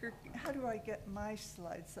speaker. How do I get my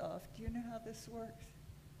slides off? Do you know how this works?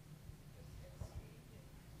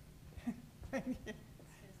 Thank you.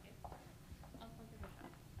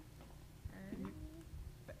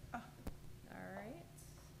 All right.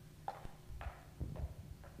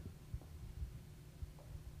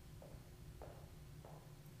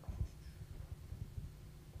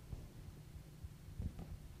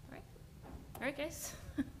 All right, guys.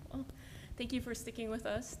 Well, thank you for sticking with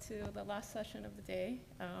us to the last session of the day.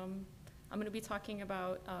 I'm going to be talking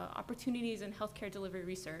about opportunities in healthcare delivery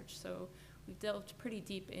research. So we've delved pretty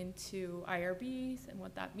deep into IRBs and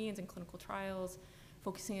what that means in clinical trials,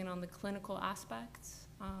 focusing in on the clinical aspects,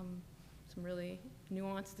 some really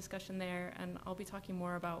nuanced discussion there, and I'll be talking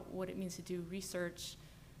more about what it means to do research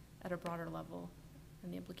at a broader level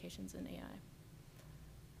and the implications in AI.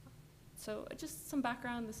 So just some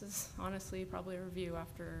background. This is honestly probably a review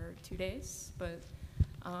after 2 days, but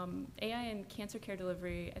AI in cancer care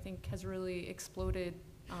delivery, I think, has really exploded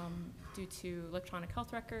due to electronic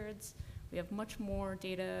health records. We have much more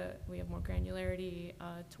data, we have more granularity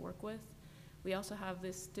to work with. We also have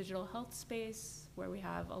this digital health space where we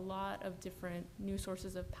have a lot of different new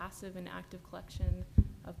sources of passive and active collection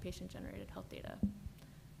of patient-generated health data.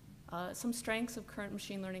 Some strengths of current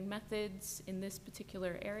machine learning methods in this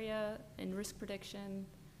particular area. In risk prediction,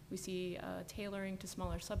 we see tailoring to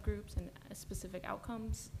smaller subgroups and specific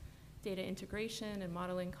outcomes. Data integration and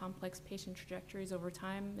modeling complex patient trajectories over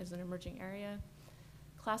time is an emerging area.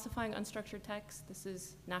 Classifying unstructured text, this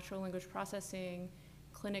is natural language processing,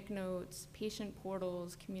 clinic notes, patient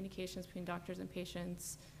portals, communications between doctors and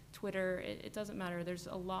patients, Twitter, it doesn't matter. There's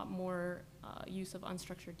a lot more use of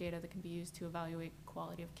unstructured data that can be used to evaluate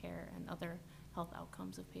quality of care and other health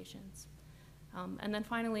outcomes of patients. And then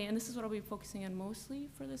finally, and this is what I'll be focusing on mostly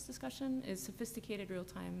for this discussion, is sophisticated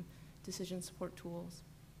real-time decision support tools.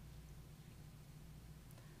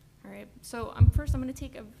 All right, so first I'm going to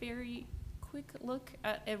take a very quick look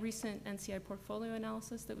at a recent NCI portfolio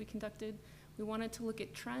analysis that we conducted. We wanted to look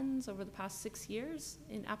at trends over the past 6 years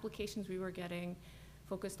in applications we were getting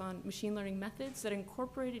focused on machine learning methods that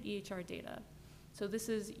incorporated EHR data. So this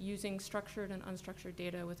is using structured and unstructured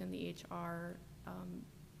data within the EHR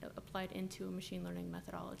applied into a machine learning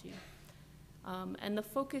methodology. And the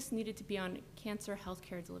focus needed to be on cancer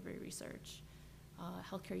healthcare delivery research,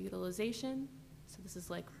 healthcare utilization, So this is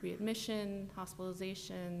like readmission,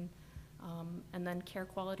 hospitalization, and then care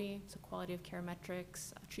quality, so quality of care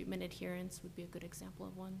metrics. Treatment adherence would be a good example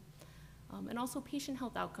of one. And also patient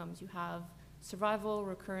health outcomes. You have survival,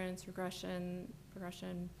 recurrence, regression,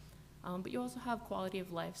 progression, but you also have quality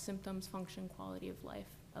of life, symptoms, function, quality of life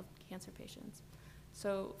of cancer patients.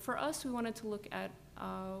 So for us, we wanted to look at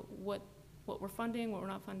what we're funding, what we're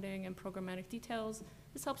not funding, and programmatic details.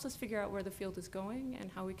 This helps us figure out where the field is going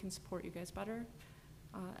and how we can support you guys better.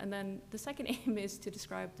 And then the second aim is to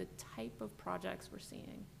describe the type of projects we're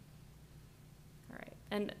seeing. All right,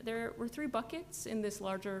 and there were 3 buckets in this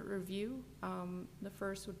larger review. The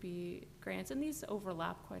first would be grants, and these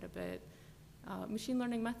overlap quite a bit. Machine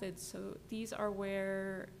learning methods, so these are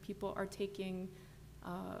where people are taking,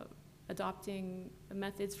 adopting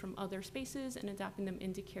methods from other spaces and adapting them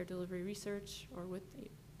into care delivery research or with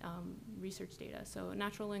research data. So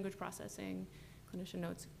natural language processing, clinician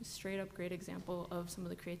notes, straight up great example of some of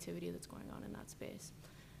the creativity that's going on in that space.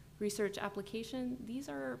 Research application, these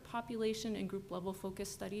are population and group level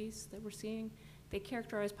focused studies that we're seeing. They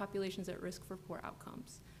characterize populations at risk for poor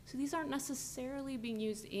outcomes. So these aren't necessarily being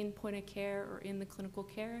used in point of care or in the clinical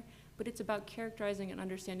care, but it's about characterizing and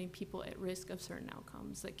understanding people at risk of certain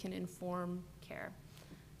outcomes that can inform care.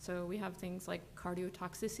 So we have things like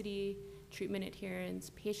cardiotoxicity, treatment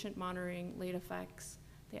adherence, patient monitoring, late effects.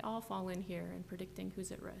 They all fall in here in predicting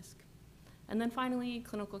who's at risk. And then finally,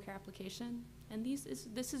 clinical care application. And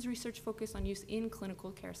this is research focused on use in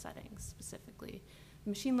clinical care settings specifically.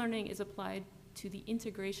 Machine learning is applied to the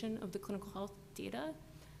integration of the clinical health data.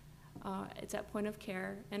 It's at point of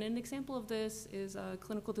care. And an example of this is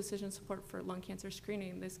clinical decision support for lung cancer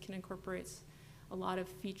screening. This can incorporate a lot of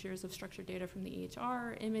features of structured data from the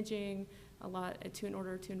EHR, imaging, in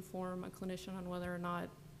order to inform a clinician on whether or not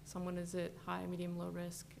someone is at high, medium, low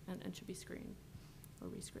risk and should be screened or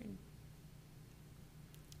rescreened.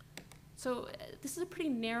 So this is a pretty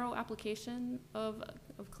narrow application of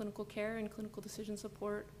clinical care and clinical decision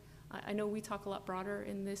support. I know we talk a lot broader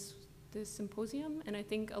in this symposium, and I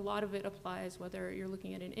think a lot of it applies whether you're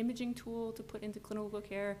looking at an imaging tool to put into clinical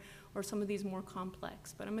care or some of these more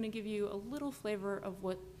complex. But I'm going to give you a little flavor of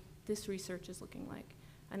what this research is looking like.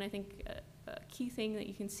 And I think a key thing that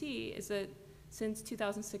you can see is that since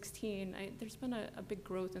 2016, there's been a big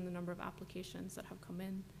growth in the number of applications that have come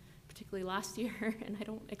in, particularly last year, and I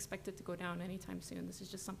don't expect it to go down anytime soon. This is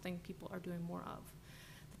just something people are doing more of.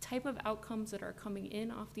 The type of outcomes that are coming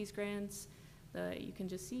in off these grants, you can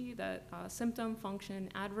just see that symptom, function,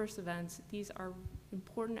 adverse events, these are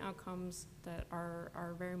important outcomes that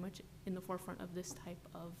are very much in the forefront of this type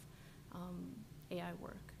of AI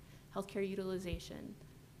work. Healthcare utilization,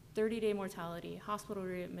 30-day mortality, hospital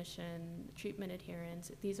readmission, treatment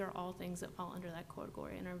adherence, these are all things that fall under that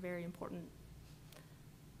category and are very important.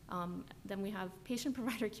 Then we have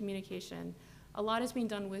patient-provider communication. A lot is being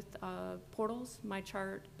done with portals,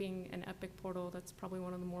 MyChart being an Epic portal. That's probably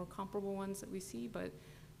one of the more comparable ones that we see, but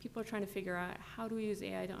people are trying to figure out how do we use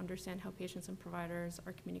AI to understand how patients and providers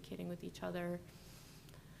are communicating with each other.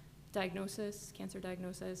 Diagnosis, cancer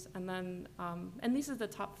diagnosis, and then, and these are the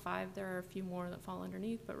top 5. There are a few more that fall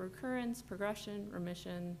underneath, but recurrence, progression,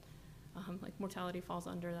 remission, like mortality falls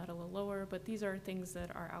under that a little lower, but these are things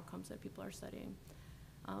that are outcomes that people are studying.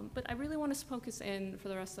 But I really want to focus in for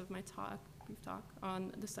the rest of my brief talk,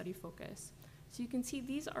 on the study focus. So you can see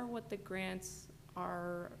these are what the grants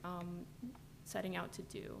are setting out to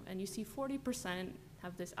do. And you see 40%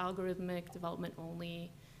 have this algorithmic development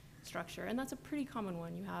only structure, and that's a pretty common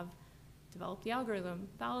one. You have develop the algorithm,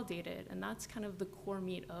 validate it, and that's kind of the core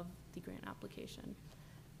meat of the grant application.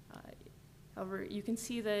 However, you can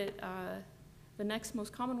see that the next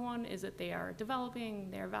most common one is that they are developing,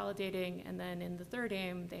 they are validating, and then in the third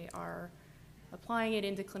aim, they are applying it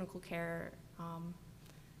into clinical care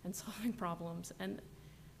and solving problems. And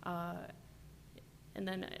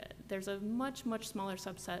then there's a much, much smaller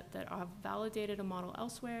subset that have validated a model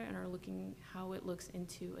elsewhere and are looking how it looks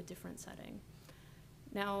into a different setting.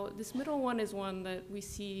 Now, this middle one is one that we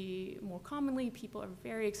see more commonly. People are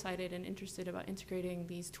very excited and interested about integrating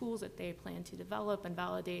these tools that they plan to develop and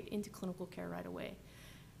validate into clinical care right away.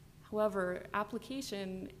 However,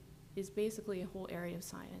 application is basically a whole area of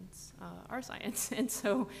science, our science, and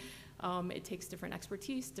so it takes different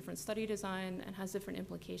expertise, different study design, and has different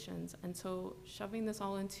implications. And so shoving this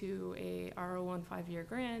all into a R01 5-year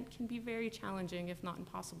grant can be very challenging, if not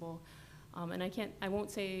impossible. And I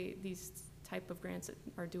won't say these type of grants that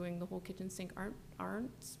are doing the whole kitchen sink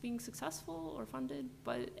aren't being successful or funded,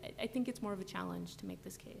 but I think it's more of a challenge to make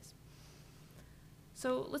this case.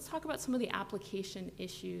 So let's talk about some of the application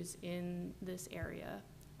issues in this area.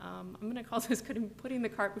 I'm going to call this putting the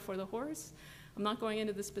cart before the horse. I'm not going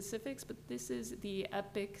into the specifics, but this is the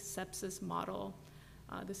EPIC sepsis model.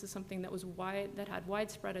 This is something that had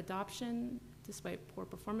widespread adoption despite poor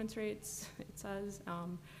performance rates, it says.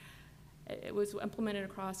 It was implemented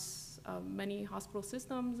across many hospital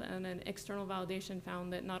systems, and an external validation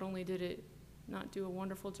found that not only did it not do a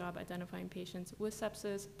wonderful job identifying patients with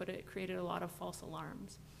sepsis, but it created a lot of false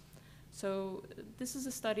alarms. So this is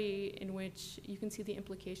a study in which you can see the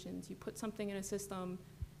implications. You put something in a system,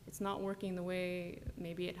 it's not working the way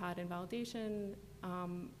maybe it had in validation,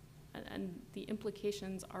 and the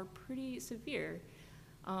implications are pretty severe.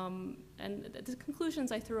 And the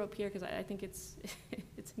conclusions I threw up here, because I think it's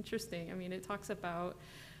interesting. I mean, it talks about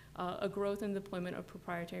a growth in deployment of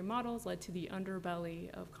proprietary models led to the underbelly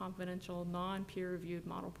of confidential, non-peer-reviewed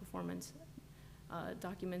model performance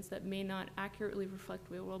documents that may not accurately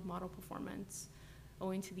reflect real-world model performance.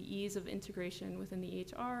 Owing to the ease of integration within the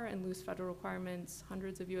EHR and loose federal requirements,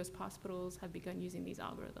 hundreds of US hospitals have begun using these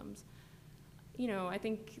algorithms. You know, I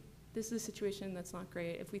think this is a situation that's not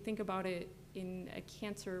great. If we think about it in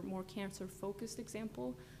a more cancer-focused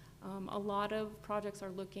example, a lot of projects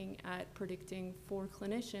are looking at predicting for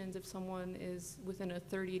clinicians if someone is within a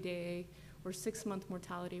 30-day or 6-month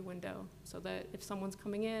mortality window, so that if someone's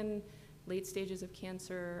coming in late stages of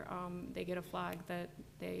cancer, they get a flag that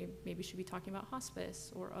they maybe should be talking about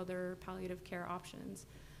hospice or other palliative care options.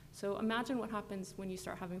 So imagine what happens when you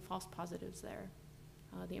start having false positives there.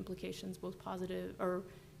 The implications, both positive or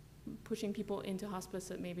pushing people into hospice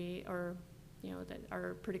that maybe are, that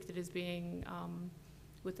are predicted as being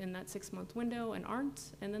within that 6-month window and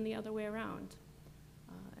aren't, and then the other way around.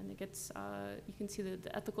 And it gets, you can see that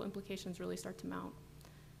the ethical implications really start to mount.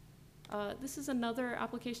 This is another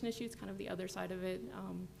application issue. It's kind of the other side of it.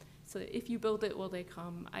 So if you build it, will they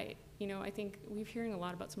come? I think we're hearing a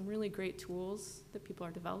lot about some really great tools that people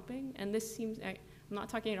are developing. And this seems, I'm not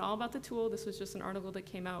talking at all about the tool. This was just an article that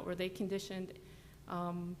came out where they conditioned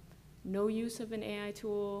no use of an AI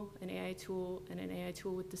tool, and an AI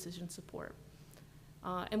tool with decision support.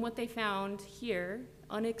 And what they found here,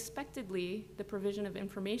 unexpectedly, the provision of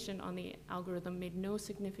information on the algorithm made no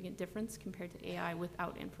significant difference compared to AI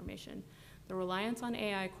without information. The reliance on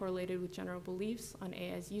AI correlated with general beliefs on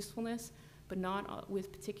AI's usefulness, but not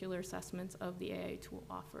with particular assessments of the AI tool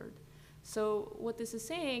offered. So what this is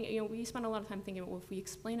saying, we spend a lot of time thinking, well, if we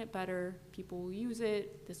explain it better, people will use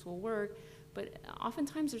it, this will work. But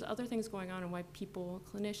oftentimes there's other things going on in why people,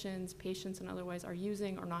 clinicians, patients, and otherwise are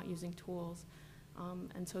using or not using tools.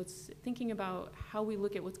 And so it's thinking about how we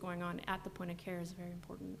look at what's going on at the point of care is very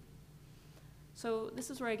important. So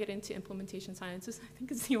this is where I get into implementation sciences. I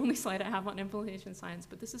think it's the only slide I have on implementation science,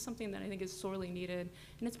 but this is something that I think is sorely needed,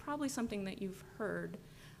 and it's probably something that you've heard.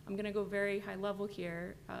 I'm gonna go very high level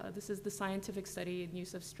here. This is the scientific study and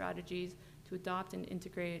use of strategies to adopt and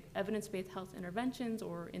integrate evidence-based health interventions,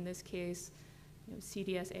 or in this case,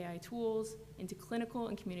 CDS AI tools, into clinical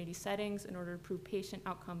and community settings in order to improve patient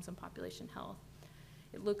outcomes and population health.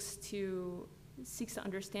 It seeks to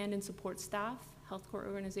understand and support staff, healthcare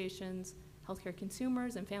organizations, healthcare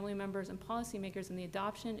consumers and family members and policymakers in the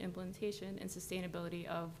adoption, implementation, and sustainability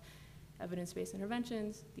of evidence-based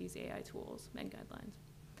interventions, these AI tools and guidelines.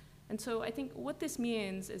 And so I think what this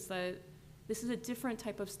means is that this is a different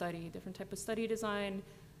type of study design,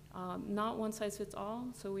 not one size fits all.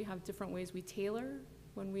 So we have different ways we tailor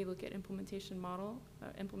when we look at implementation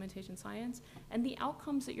science, and the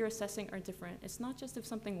outcomes that you're assessing are different. It's not just if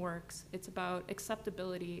something works, it's about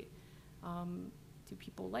acceptability. Do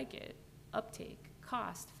people like it? Uptake,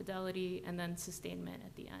 cost, fidelity, and then sustainment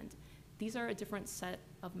at the end. These are a different set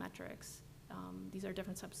of metrics. These are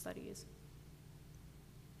different sub-studies.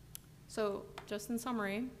 So just in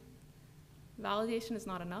summary, validation is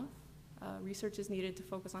not enough. Research is needed to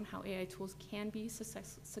focus on how AI tools can be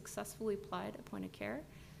successfully applied at point of care,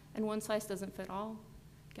 and one size doesn't fit all.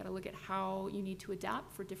 Got to look at how you need to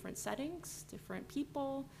adapt for different settings, different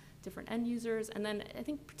people, different end users, and then I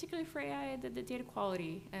think particularly for AI, the data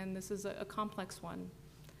quality, and this is a complex one.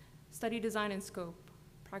 Study design and scope,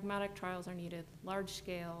 pragmatic trials are needed, large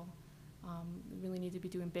scale, we really need to be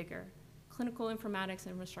doing bigger. Clinical informatics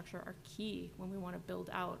and infrastructure are key when we want to build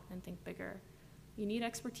out and think bigger. You need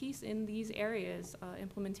expertise in these areas.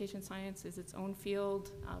 Implementation science is its own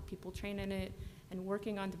field. People train in it, and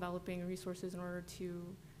working on developing resources in order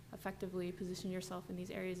to effectively position yourself in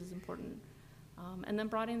these areas is important. And then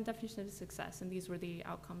broadening the definition of success, and these were the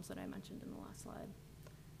outcomes that I mentioned in the last slide.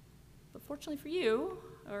 But fortunately for you,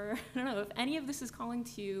 or I don't know, if any of this is calling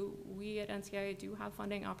to you, we at NCI do have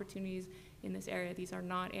funding opportunities in this area. These are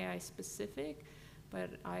not AI specific, but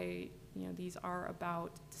these are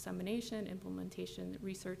about dissemination, implementation,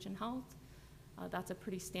 research, and health. That's a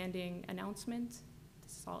pretty standing announcement.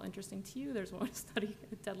 This is all interesting to you. There's one study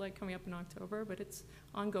deadline coming up in October, but it's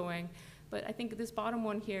ongoing. But I think this bottom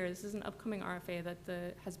one here, this is an upcoming RFA that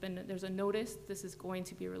there's a notice this is going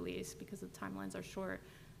to be released because the timelines are short.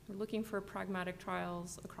 We're looking for pragmatic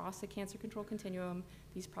trials across the cancer control continuum.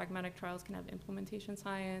 These pragmatic trials can have implementation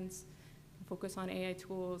science, focus on AI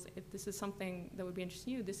tools. If this is something that would be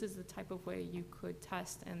interesting to you, this is the type of way you could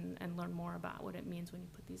test and learn more about what it means when you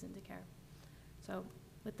put these into care. So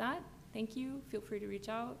with that, thank you. Feel free to reach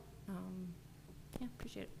out. Yeah,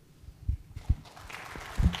 appreciate it.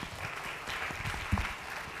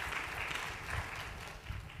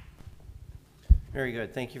 Very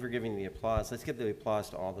good. Thank you for giving the applause. Let's give the applause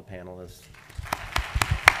to all the panelists.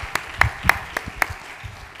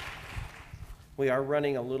 We are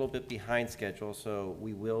running a little bit behind schedule, so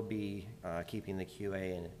we will be keeping the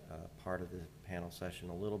QA and part of the panel session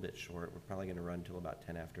a little bit short. We're probably going to run till about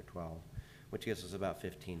 10 after 12, which gives us about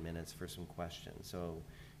 15 minutes for some questions. So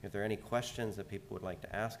if there are any questions that people would like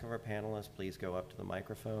to ask of our panelists, please go up to the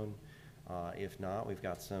microphone. If not, we've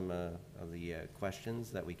got some of the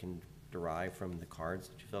questions that we can derive from the cards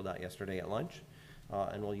that you filled out yesterday at lunch,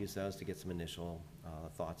 and we'll use those to get some initial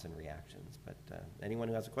thoughts and reactions. But anyone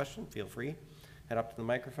who has a question, feel free, head up to the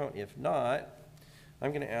microphone. If not,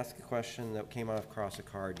 I'm going to ask a question that came across a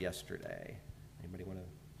card yesterday. Anybody want to?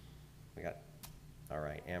 We got, all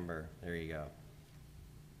right, Amber, there you go.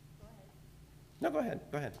 Go ahead. No, go ahead,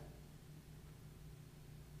 go ahead.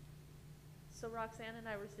 So Roxanne and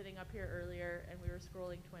I were sitting up here earlier, and we were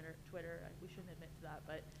scrolling Twitter. We shouldn't admit to that,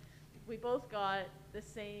 but we both got the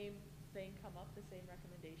same thing come up, the same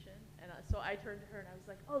recommendation. And so I turned to her and I was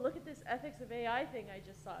like, oh, look at this ethics of AI thing I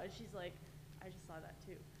just saw. And she's like, I just saw that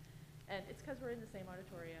too. And it's because we're in the same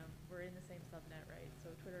auditorium. We're in the same subnet, right? So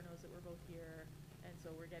Twitter knows that we're both here, and so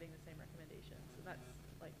we're getting the same recommendations. So that's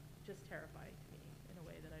like just terrifying to me in a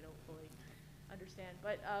way that I don't fully understand.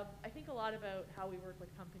 But I think a lot about how we work with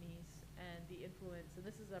companies and the influence. And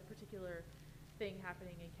this is a particular thing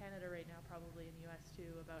happening in Canada right now, probably in the US too,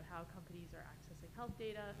 about how companies are accessing health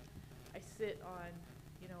data. I sit on,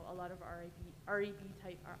 a lot of IRB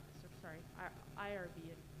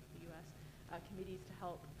in the US committees to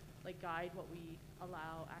help guide what we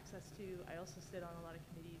allow access to. I also sit on a lot of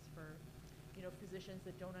committees for, physicians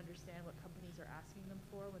that don't understand what companies are asking them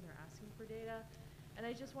for when they're asking for data. And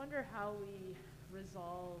I just wonder how we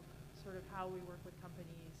resolve sort of how we work with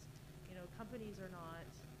companies. Companies are not,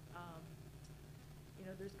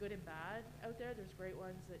 there's good and bad out there. There's great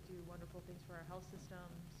ones that do wonderful things for our health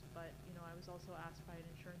systems, but I was also asked by an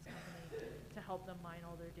insurance company to help them mine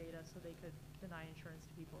all their data so they could deny insurance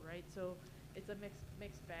to people, right? So it's a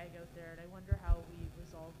mixed bag out there, and I wonder how we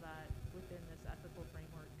resolve that within this ethical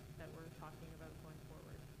framework that we're talking about going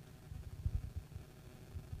forward.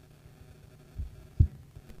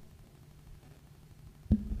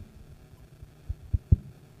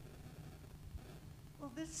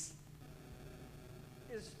 Well, this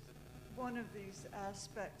is one of these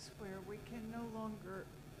aspects where we can no longer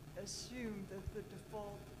assume that the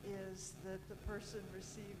default is that the person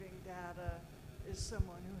receiving data is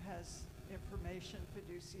someone who has information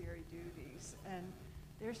fiduciary duties. And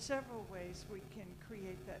there are several ways we can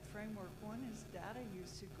create that framework. One is data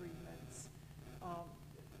use agreements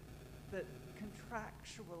that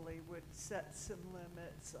contractually would set some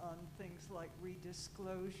limits on things like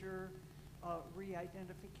redisclosure,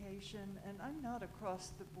 re-identification, and I'm not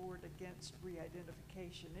across the board against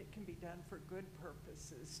re-identification. It can be done for good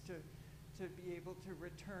purposes to be able to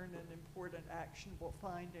return an important actionable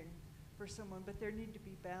finding for someone, but there need to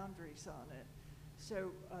be boundaries on it.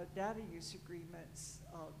 So data use agreements,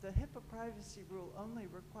 the HIPAA privacy rule only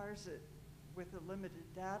requires it with a limited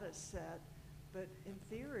data set, but in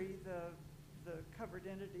theory, the covered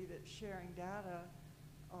entity that's sharing data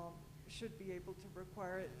should be able to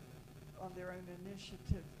require it on their own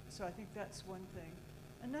initiative. So I think that's one thing.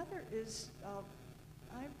 Another is,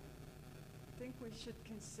 I think we should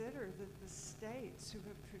consider that the states, who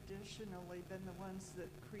have traditionally been the ones that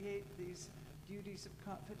create these duties of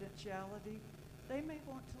confidentiality, they may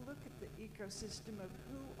want to look at the ecosystem of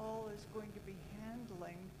who all is going to be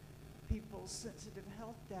handling people's sensitive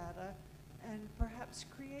health data and perhaps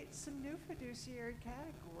create some new fiduciary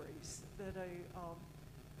categories that a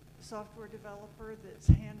software developer that's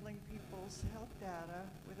handling people's health data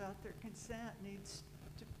without their consent needs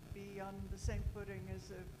to be on the same footing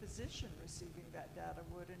as a physician receiving that data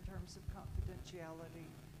would in terms of confidentiality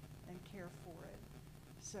and care for it.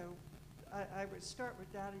 So I would start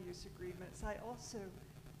with data use agreements. I also,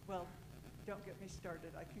 well, don't get me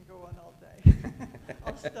started. I can go on all day.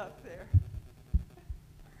 I'll stop there.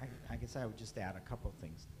 I guess I would just add a couple of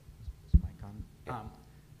things. Is mic on?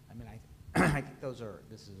 I mean, I think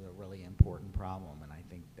this is a really important problem, and I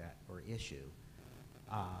think that, or issue.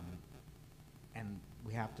 And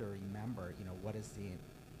we have to remember, what is the,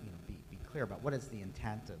 be clear about what is the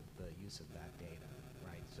intent of the use of that data,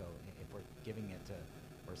 right? So if we're giving it to,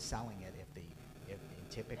 or selling it, if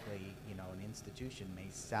typically, an institution may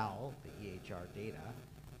sell the EHR data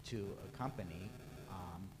to a company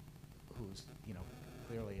who's,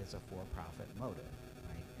 clearly is a for-profit motive,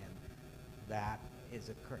 right? And that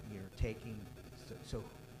is you're taking, so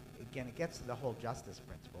again, it gets to the whole justice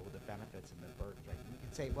principle with the benefits and the burdens, right? You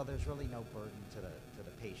can say, well, there's really no burden to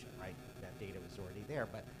the patient, right? That data was already there,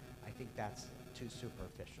 but I think that's too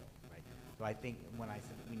superficial, right? So I think when I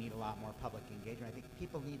said we need a lot more public engagement, I think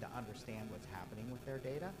people need to understand what's happening with their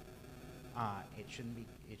data. It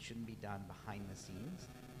shouldn't be done behind the scenes.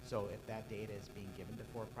 So if that data is being given to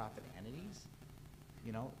for-profit entities,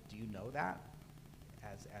 do you know that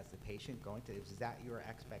as the patient going to? Is that your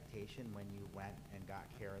expectation when you went and got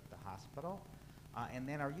care at the hospital? And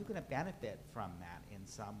then are you going to benefit from that in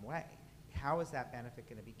some way? How is that benefit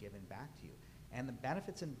going to be given back to you? And the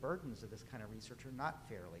benefits and burdens of this kind of research are not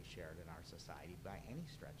fairly shared in our society by any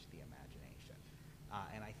stretch of the imagination.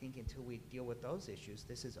 And I think until we deal with those issues,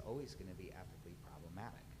 this is always going to be ethically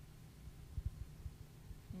problematic.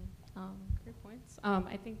 Great points.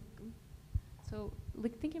 I think, so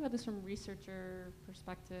like thinking about this from a researcher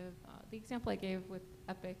perspective, the example I gave with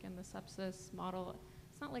Epic and the sepsis model,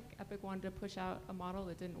 it's not like Epic wanted to push out a model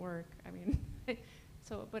that didn't work. I mean,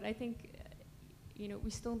 but I think,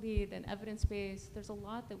 we still need an evidence base. There's a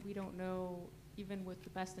lot that we don't know, even with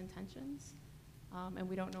the best intentions, and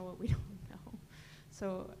we don't know what we don't know.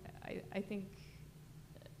 So I think,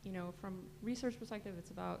 from research perspective,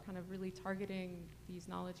 it's about kind of really targeting these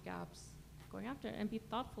knowledge gaps, going after it, and be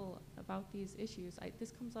thoughtful about these issues.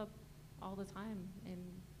 This comes up all the time in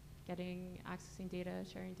accessing data,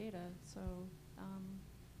 sharing data. So,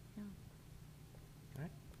 yeah. All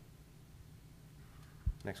right.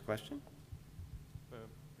 Next question.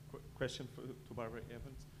 Question to Barbara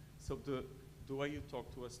Evans. So the way you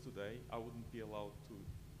talk to us today, I wouldn't be allowed to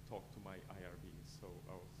talk to my IRB. So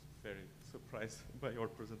I was very surprised by your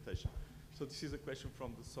presentation. So this is a question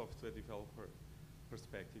from the software developer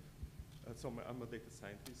perspective. I'm a data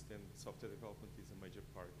scientist, and software development is a major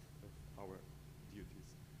part of our duties.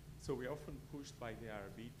 So we're often pushed by the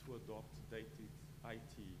IRB to adopt dated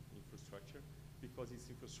IT infrastructure because it's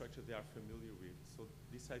infrastructure they are familiar with. So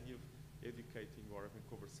this idea of educating or having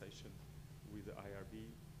conversation with the IRB,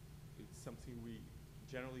 it's something we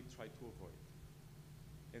generally try to avoid.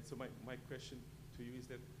 And so my question to you is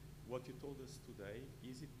that what you told us today,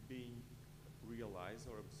 is it being realized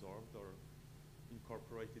or absorbed or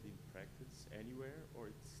incorporated in practice anywhere, or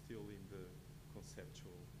it's still in the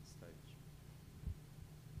conceptual stage?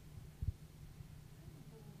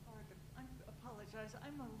 I apologize,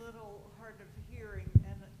 I'm a little hard of hearing,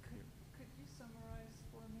 and could you summarize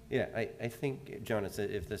for me? Yeah, I think, Jonas,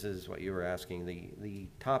 if this is what you were asking, the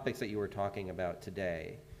topics that you were talking about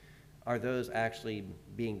today, are those actually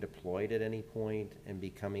being deployed at any point and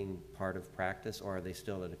becoming part of practice, or are they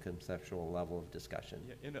still at a conceptual level of discussion?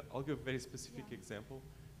 Yeah, and I'll give a very specific example.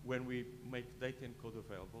 When we make data and code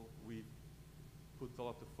available, we put a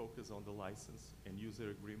lot of focus on the license and user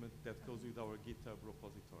agreement that goes with our GitHub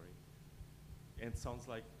repository. And sounds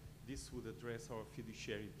like this would address our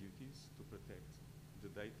fiduciary duties to protect the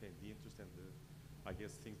data and the interest and I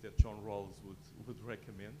guess, things that John Rawls would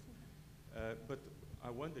recommend. But I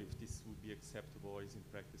wonder if this would be acceptable or is in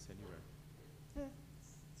practice anywhere. The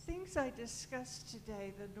things I discussed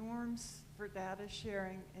today, the norms for data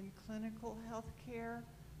sharing in clinical health care,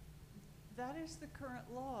 that is the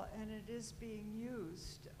current law, and it is being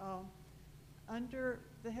used. Under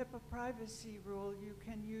the HIPAA privacy rule, you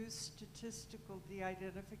can use statistical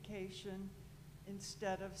de-identification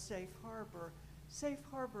instead of safe harbor. Safe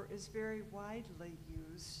harbor is very widely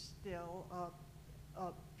used still.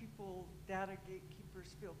 People, data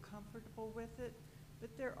gatekeepers, feel comfortable with it,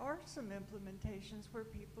 but there are some implementations where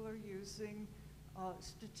people are using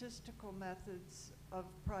statistical methods of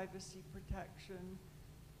privacy protection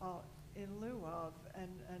in lieu of,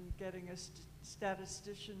 and getting a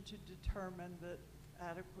statistician to determine that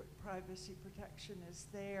adequate privacy protection is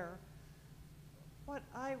there. What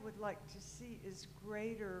I would like to see is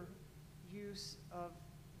greater use of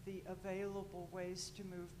the available ways to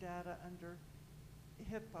move data under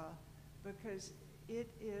HIPAA, because it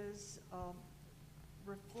is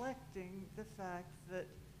reflecting the fact that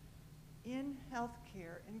in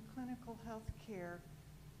healthcare, in clinical healthcare,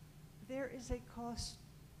 there is a cost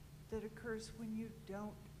that occurs when you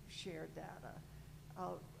don't share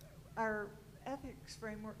data. Our ethics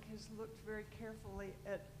framework has looked very carefully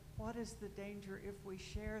at what is the danger if we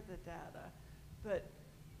share the data. But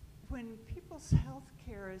when people's health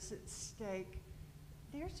care is at stake,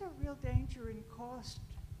 there's a real danger and cost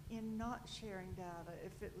in not sharing data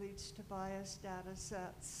if it leads to biased data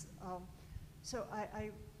sets. So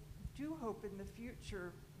I do hope in the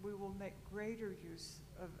future we will make greater use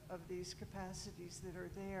of these capacities that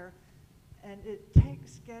are there. And it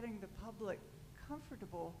takes getting the public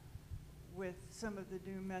comfortable with some of the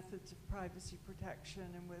new methods of privacy protection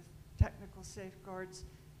and with technical safeguards,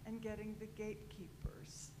 and getting the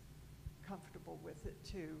gatekeepers comfortable with it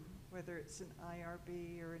too, whether it's an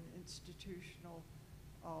IRB or an institutional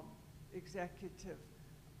executive.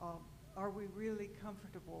 Are we really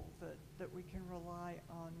comfortable that we can rely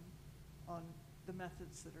on the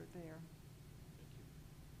methods that are there?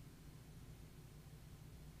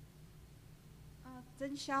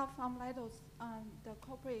 Zhen Xiao from Leidos, the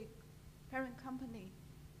corporate parent company.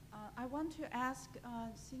 I want to ask,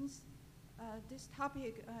 since this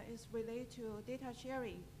topic is related to data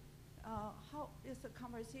sharing, how is the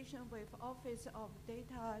conversation with Office of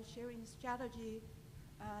Data Sharing Strategy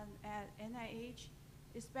at NIH,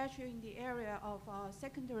 especially in the area of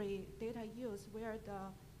secondary data use where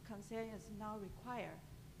the consent is now required?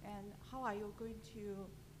 And how are you going to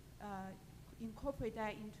incorporate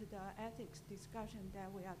that into the ethics discussion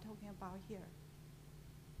that we are talking about here?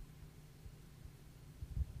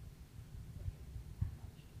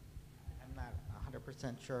 I'm not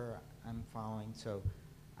 100% sure I'm following. So,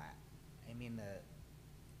 I mean,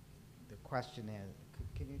 the question is,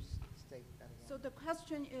 can you state that again? So the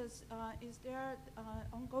question is there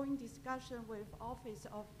ongoing discussion with Office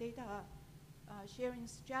of Data Sharing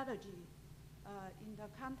Strategy in the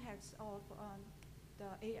context of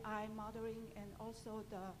the AI modeling and also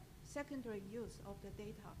the secondary use of the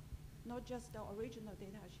data, not just the original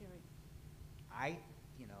data sharing? I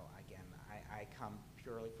come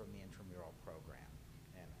purely from the intramural program,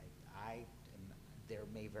 and there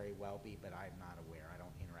may very well be, but I'm not aware. I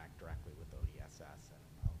don't interact directly with ODSS. I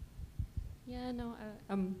don't know. Yeah, no,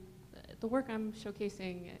 the work I'm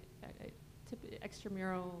showcasing,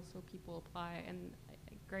 extramural, so people apply, and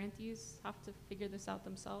grantees have to figure this out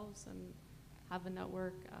themselves and have a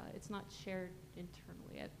network. It's not shared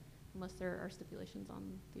internally unless there are stipulations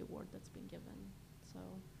on the award that's being given. So,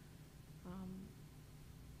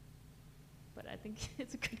 but I think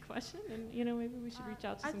it's a good question, and maybe we should reach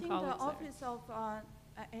out to some colleagues I think the Office of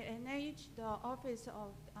NIH, the Office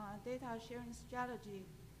of Data Sharing Strategy,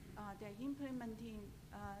 they're implementing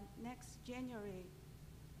next January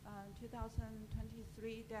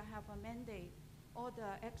 2023. They have a mandate. All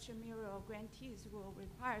the extramural grantees will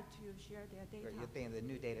require to share their data. You're thinking the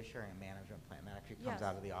new data sharing and management plan, that actually comes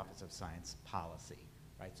out of the Office of Science Policy,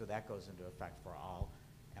 right? So that goes into effect for all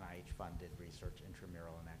NIH-funded research,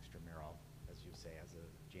 intramural and extramural, as you say, as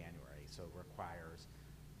of January. So it requires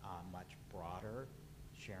much broader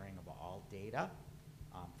sharing of all data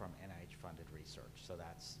from NIH-funded research. So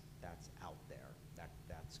that's out there. That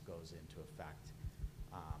goes into effect.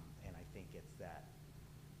 And I think it's that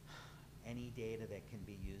any data that can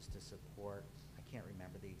be used to support, I can't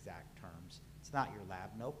remember the exact terms, it's not your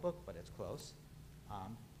lab notebook, but it's close,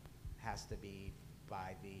 has to be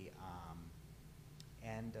by the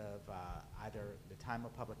end of either the time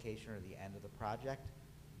of publication or the end of the project.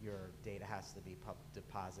 Your data has to be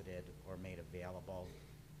deposited or made available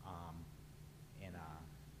in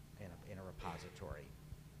a repository.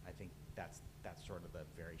 I think that's sort of the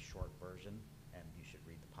very short version, and you should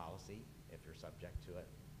read the policy if you're subject to it.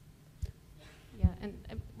 Yeah, and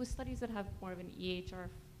with studies that have more of an EHR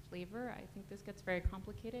flavor, I think this gets very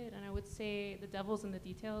complicated, and I would say the devil's in the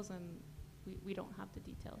details, and we don't have the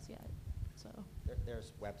details yet, so.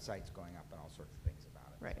 There's websites going up and all sorts of things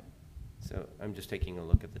about it. Right. So I'm just taking a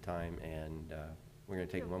look at the time, and we're going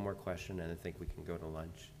to take one more question, and I think we can go to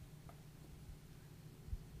lunch.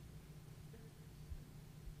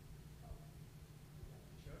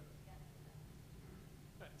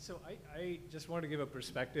 So I just want to give a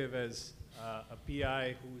perspective as a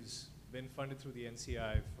PI who's been funded through the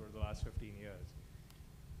NCI for the last 15 years.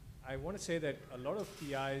 I want to say that a lot of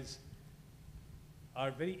PIs are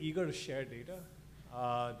very eager to share data.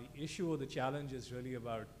 The issue or the challenge is really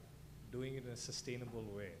about doing it in a sustainable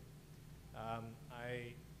way.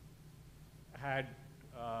 I had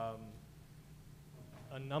a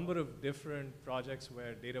number of different projects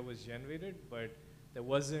where data was generated, but there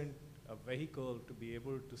wasn't a vehicle to be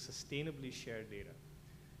able to sustainably share data.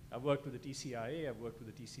 I've worked with the TCIA, I've worked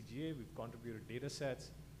with the TCGA, we've contributed data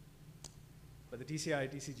sets, but the TCIA,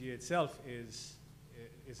 TCGA itself is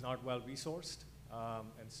not well resourced,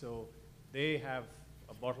 and so they have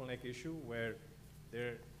a bottleneck issue where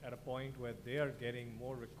they're at a point where they are getting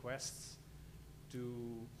more requests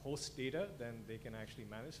to host data than they can actually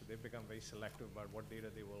manage. So they've become very selective about what data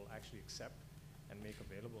they will actually accept and make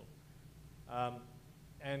available.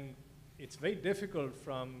 And it's very difficult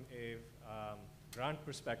from a grant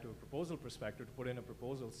perspective, a proposal perspective, to put in a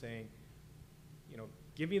proposal saying, you know,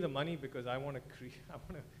 give me the money because I want to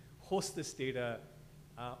host this data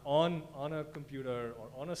on a computer or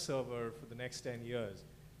on a server for the next 10 years.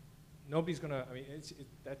 Nobody's going to, I mean,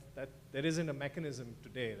 there isn't a mechanism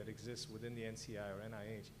today that exists within the NCI or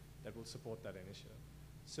NIH that will support that initiative.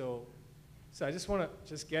 So I just want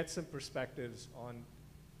to get some perspectives on,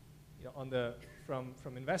 you know,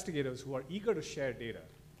 from investigators who are eager to share data.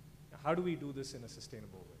 How do we do this in a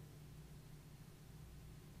sustainable way?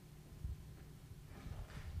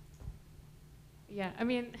 Yeah, I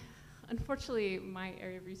mean, unfortunately, my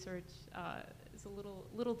area of research is a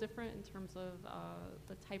little different in terms of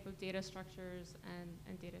the type of data structures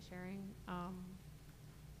and data sharing. I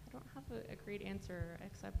don't have a great answer,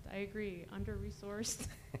 except I agree, under-resourced.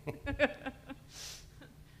 No,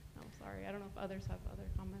 I'm sorry, I don't know if others have other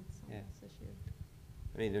comments on this issue.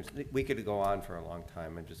 I mean, we could go on for a long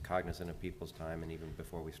time. I'm just cognizant of people's time, and even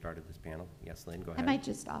before we started this panel. Yes, Lynn, go ahead. I might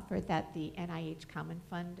just offer that the NIH Common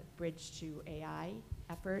Fund Bridge to AI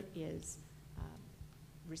effort is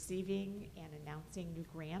receiving and announcing new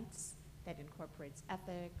grants that incorporates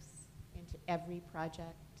ethics into every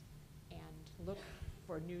project, and look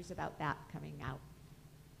for news about that coming out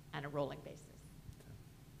on a rolling basis.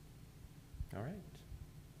 All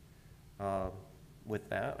right. With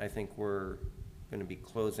that, I think we're going to be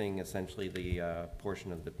closing essentially the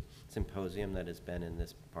portion of the symposium that has been in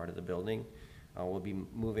this part of the building. We'll be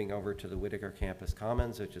moving over to the Whitaker Campus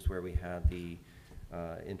Commons, which is where we had the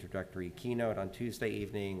introductory keynote on Tuesday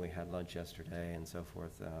evening. We had lunch yesterday and so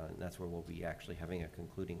forth. And that's where we'll be actually having a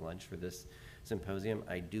concluding lunch for this symposium.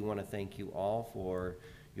 I do want to thank you all for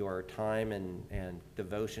your time and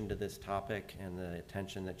devotion to this topic and the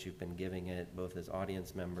attention that you've been giving it, both as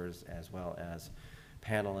audience members as well as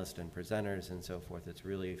panelists and presenters and so forth. It's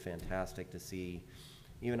really fantastic to see.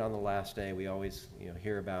 Even on the last day, we always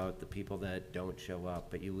hear about the people that don't show up,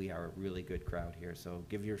 but we are a really good crowd here, so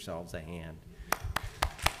give yourselves a hand.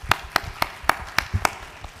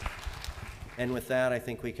 And with that, I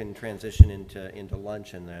think we can transition into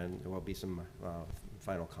lunch, and then there will be some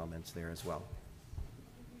final comments there as well.